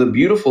one of the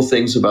beautiful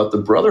things about the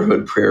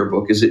Brotherhood Prayer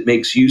Book is it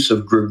makes use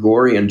of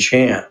Gregorian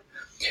chant.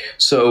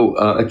 So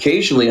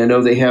occasionally, I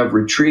know they have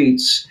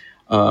retreats,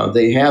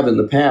 they have in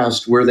the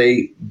past, where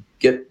they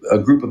get a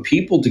group of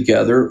people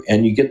together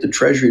and you get the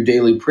Treasury of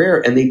Daily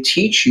Prayer, and they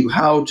teach you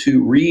how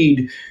to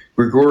read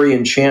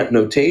Gregorian chant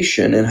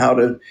notation and how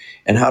to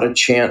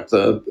chant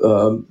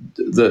the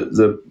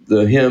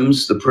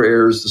hymns, the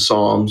prayers, the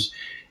psalms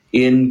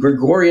in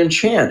Gregorian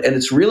chant. And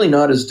it's really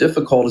not as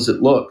difficult as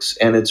it looks,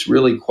 and it's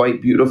really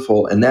quite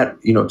beautiful. And that,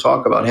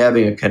 talk about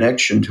having a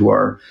connection to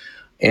our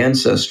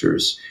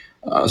ancestors.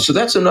 So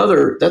that's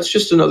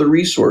just another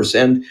resource.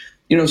 And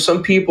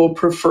some people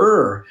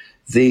prefer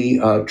the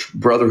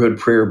Brotherhood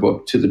Prayer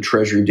Book to the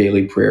Treasury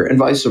Daily Prayer, and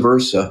vice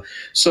versa.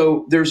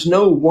 So there's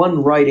no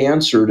one right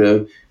answer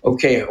to,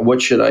 okay,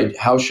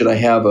 how should I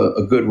have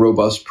a good,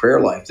 robust prayer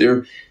life?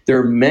 There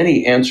are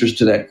many answers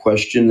to that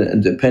question,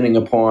 and depending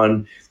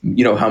upon,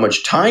 how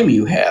much time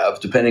you have,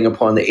 depending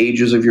upon the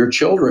ages of your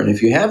children,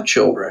 if you have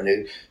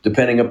children,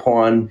 depending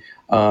upon,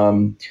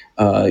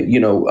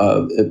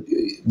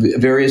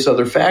 various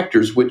other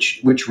factors,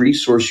 which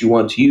resource you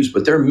want to use.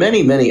 But there are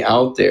many, many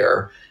out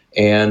there.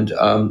 And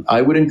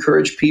I would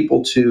encourage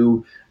people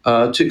to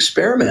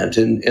experiment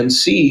and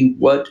see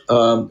what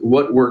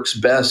works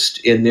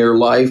best in their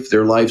life,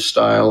 their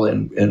lifestyle,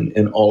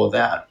 and all of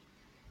that.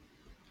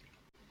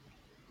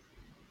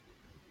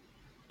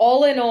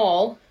 All in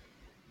all,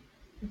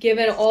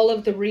 given all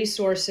of the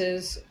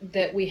resources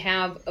that we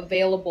have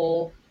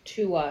available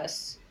to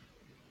us,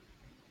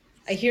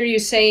 I hear you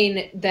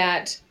saying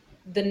that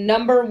the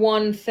number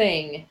one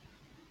thing,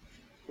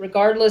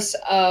 regardless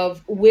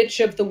of which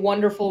of the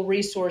wonderful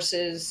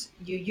resources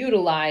you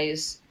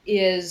utilize,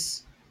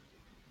 is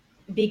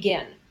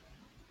begin.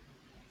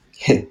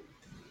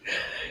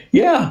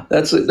 Yeah,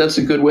 that's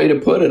a good way to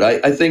put it.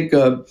 I think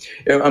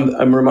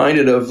I'm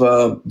reminded of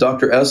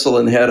Dr.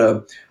 Esselin had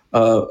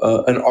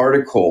an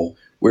article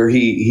where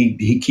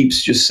he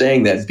keeps just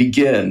saying that,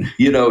 begin.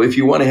 If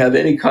you want to have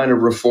any kind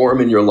of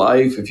reform in your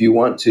life, if you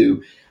want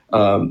to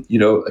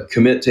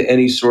commit to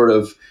any sort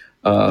of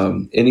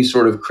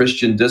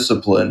Christian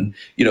discipline,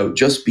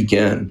 just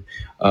begin.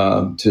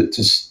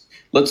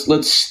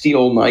 Let's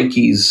steal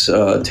Nike's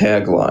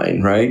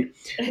tagline, right?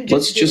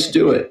 Let's just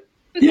do it.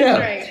 Yeah,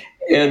 right.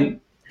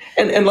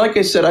 And like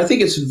I said, I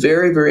think it's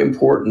very, very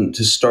important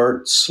to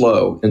start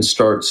slow and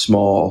start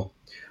small,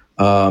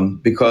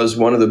 because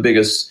one of the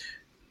biggest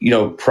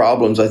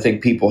problems I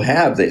think people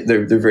have,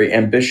 they're very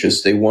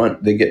ambitious. They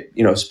get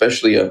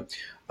especially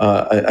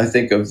I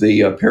think of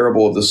the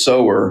parable of the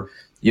sower.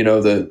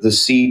 The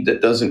seed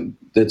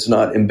that's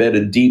not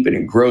embedded deep, and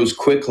it grows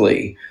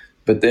quickly,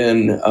 but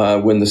then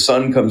when the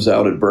sun comes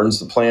out, it burns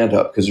the plant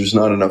up because there's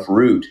not enough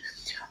root.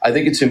 I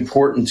think it's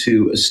important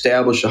to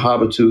establish a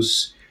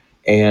habitus,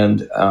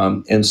 and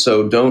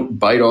so don't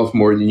bite off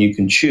more than you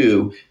can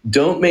chew.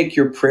 Don't make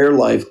your prayer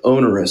life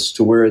onerous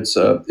to where it's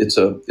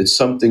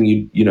something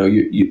you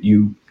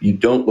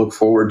don't look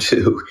forward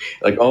to.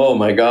 Like, oh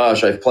my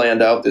gosh, I've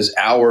planned out this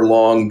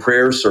hour-long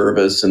prayer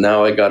service and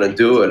now I got to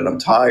do it and I'm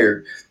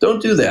tired. Don't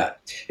do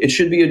that. It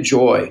should be a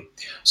joy.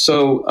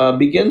 So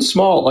begin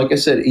small. Like I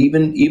said,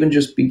 even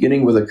just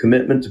beginning with a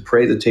commitment to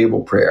pray the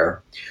table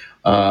prayer.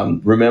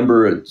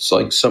 Remember, it's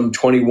like some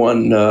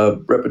 21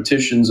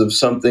 repetitions of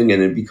something,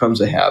 and it becomes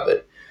a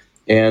habit,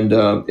 and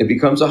it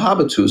becomes a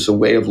habitus, a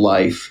way of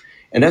life.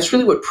 And that's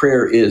really what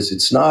prayer is.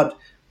 It's not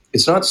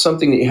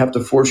something that you have to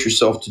force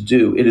yourself to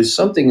do. It is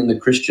something in the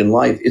Christian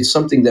life. It's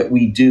something that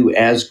we do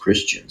as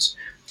Christians.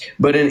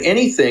 But in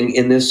anything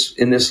in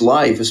this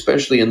life,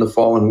 especially in the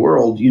fallen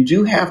world, you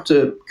do have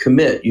to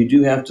commit. You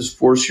do have to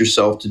force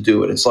yourself to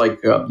do it. It's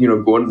like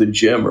going to the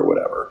gym or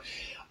whatever.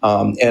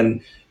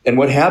 And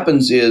what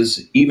happens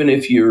is, even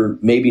if you're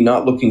maybe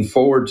not looking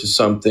forward to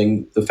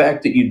something, the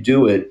fact that you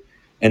do it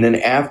and then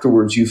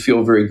afterwards you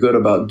feel very good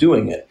about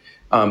doing it.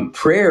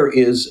 Prayer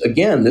is,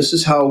 again, this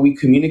is how we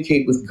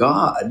communicate with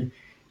God.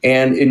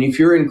 And if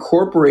you're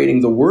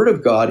incorporating the Word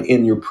of God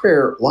in your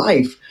prayer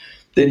life,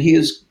 then He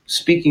is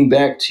speaking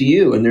back to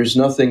you, and there's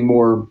nothing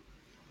more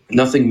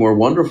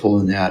wonderful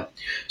than that.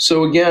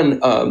 So again,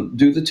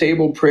 do the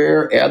table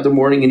prayer, add the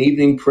morning and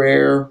evening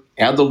prayer,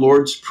 add the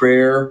Lord's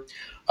Prayer,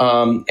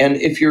 and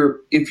if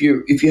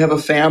you have a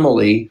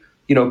family,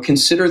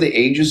 consider the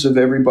ages of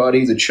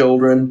everybody, the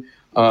children,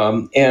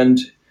 and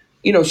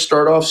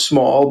start off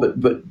small,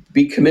 but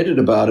be committed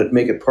about it,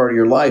 make it part of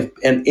your life,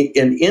 and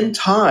in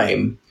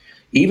time,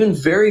 even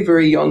very,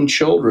 very young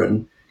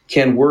children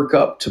can work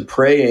up to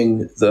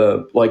praying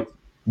the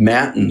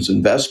matins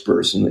and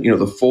vespers, and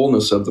the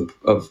fullness of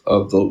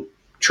the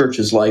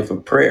church's life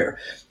of prayer.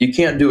 You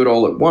can't do it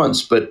all at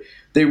once, but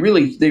they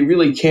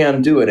really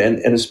can do it, and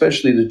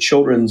especially the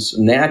children's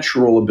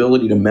natural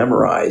ability to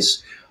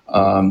memorize.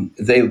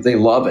 They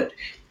love it.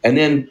 And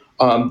then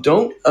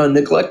don't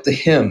neglect the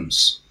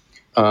hymns.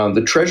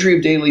 The Treasury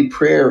of Daily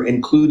Prayer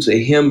includes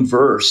a hymn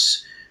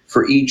verse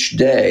for each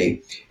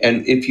day.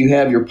 And if you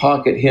have your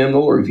pocket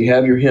hymnal, or if you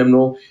have your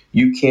hymnal,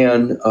 you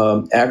can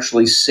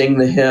actually sing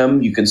the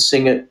hymn. You can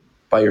sing it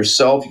by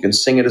yourself. You can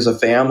sing it as a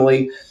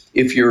family.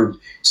 If you're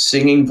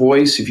singing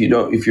voice, if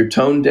you're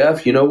tone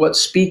deaf, you know what?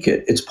 Speak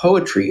it. It's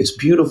poetry. It's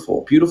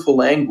beautiful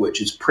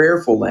language. It's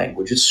prayerful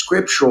language. It's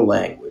scriptural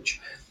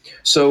language.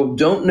 So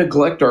don't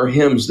neglect our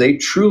hymns. They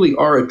truly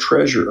are a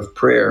treasure of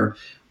prayer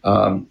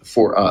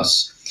for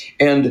us.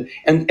 And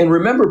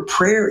remember,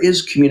 prayer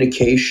is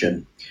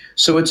communication.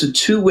 So it's a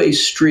two-way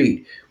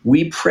street.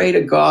 We pray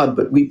to God,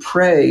 but we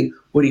pray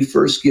what He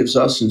first gives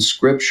us in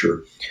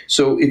Scripture.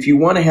 So if you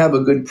want to have a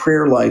good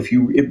prayer life,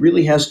 it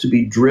really has to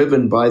be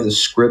driven by the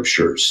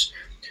Scriptures.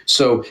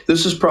 So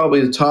this is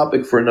probably the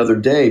topic for another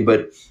day,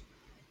 but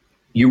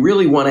you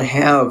really want to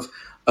have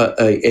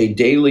a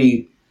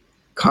daily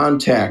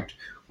contact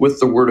with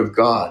the Word of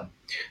God.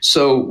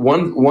 So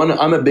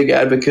I'm a big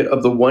advocate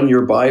of the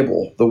 1-year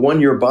Bible. The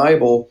 1-year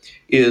Bible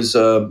is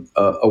a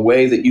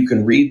way that you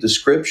can read the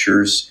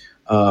Scriptures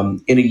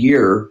in a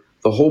year,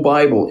 the whole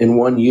Bible in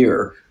 1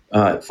 year,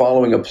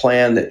 following a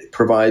plan that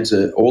provides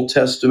an Old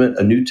Testament,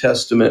 a New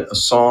Testament, a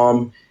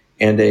Psalm,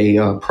 and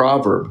a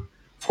proverb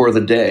for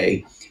the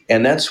day.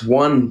 And that's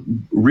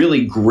one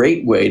really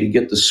great way to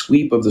get the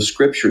sweep of the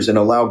Scriptures and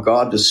allow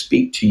God to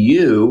speak to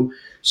you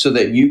so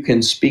that you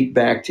can speak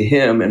back to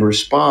Him and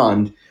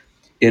respond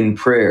in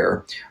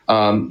prayer.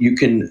 You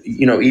can,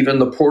 even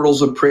the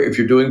portals of prayer, if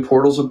you're doing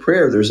portals of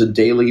prayer, there's a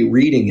daily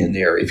reading in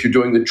there. If you're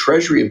doing the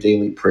Treasury of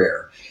Daily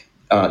Prayer,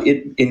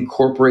 it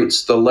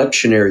incorporates the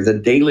lectionary, the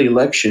daily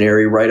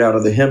lectionary right out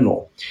of the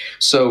hymnal.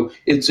 So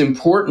it's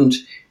important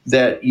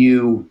that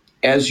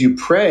as you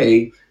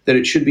pray, that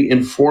it should be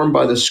informed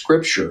by the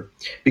Scripture,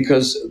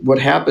 because what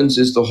happens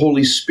is the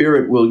Holy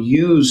Spirit will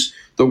use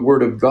the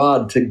Word of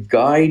God to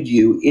guide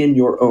you in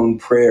your own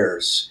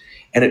prayers.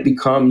 And it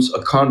becomes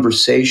a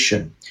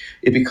conversation.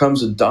 It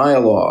becomes a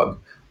dialogue,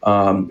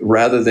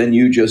 rather than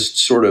you just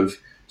sort of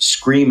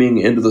screaming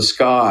into the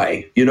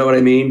sky. You know what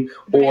I mean?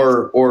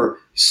 Or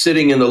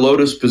sitting in the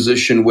lotus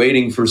position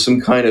waiting for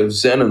some kind of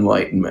Zen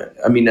enlightenment.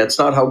 I mean, that's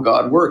not how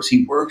God works.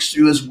 He works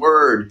through His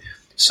Word.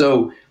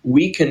 So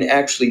we can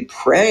actually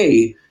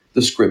pray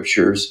the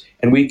Scriptures,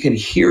 and we can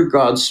hear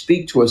God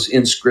speak to us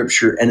in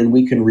Scripture, and then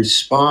we can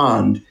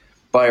respond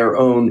by our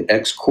own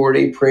ex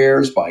corde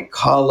prayers, by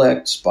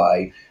collects,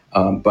 by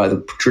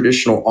the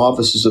traditional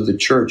offices of the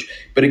church.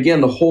 But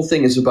again, the whole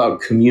thing is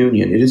about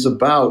communion. It is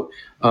about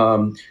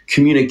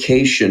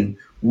communication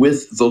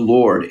with the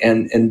Lord,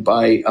 and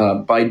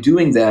by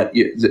doing that,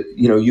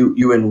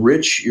 you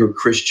enrich your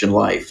Christian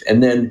life.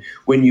 And then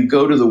when you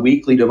go to the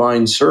weekly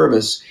divine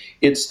service,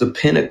 it's the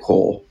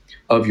pinnacle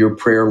of your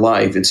prayer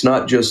life. It's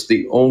not just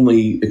the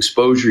only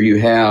exposure you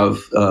have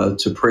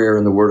to prayer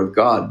and the Word of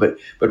God, but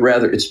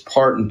rather it's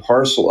part and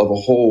parcel of a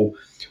whole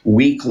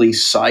weekly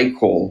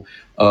cycle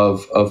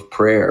of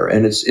prayer.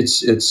 And it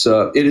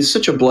is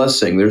such a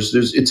blessing.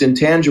 It's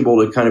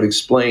intangible to kind of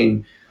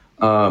explain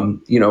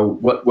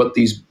what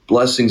these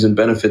blessings and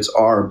benefits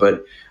are,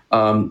 but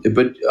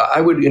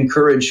I would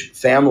encourage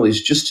families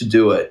just to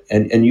do it,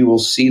 and you will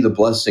see the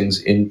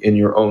blessings in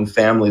your own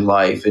family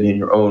life and in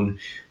your own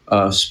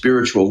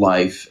spiritual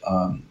life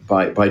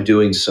by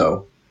doing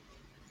so.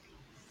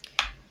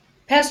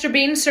 Pastor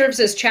Bean serves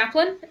as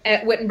chaplain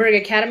at Wittenberg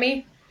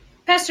Academy.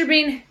 Pastor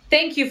Bean,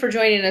 thank you for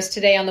joining us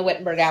today on the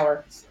Wittenberg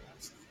Hour.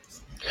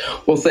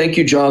 Well, thank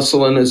you,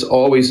 Jocelyn. As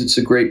always, it's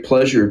a great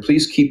pleasure.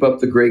 Please keep up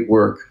the great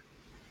work.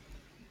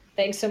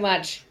 Thanks so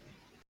much.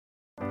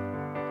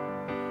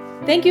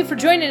 Thank you for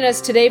joining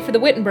us today for the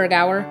Wittenberg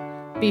Hour.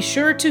 Be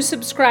sure to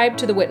subscribe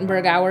to the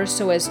Wittenberg Hour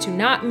so as to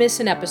not miss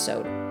an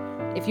episode.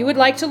 If you would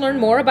like to learn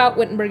more about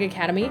Wittenberg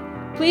Academy,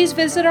 please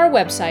visit our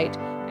website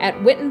at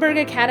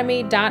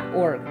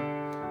wittenbergacademy.org.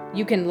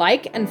 You can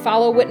like and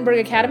follow Wittenberg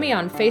Academy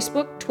on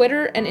Facebook,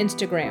 Twitter, and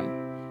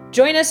Instagram.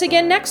 Join us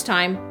again next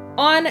time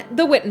on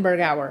the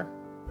Wittenberg Hour.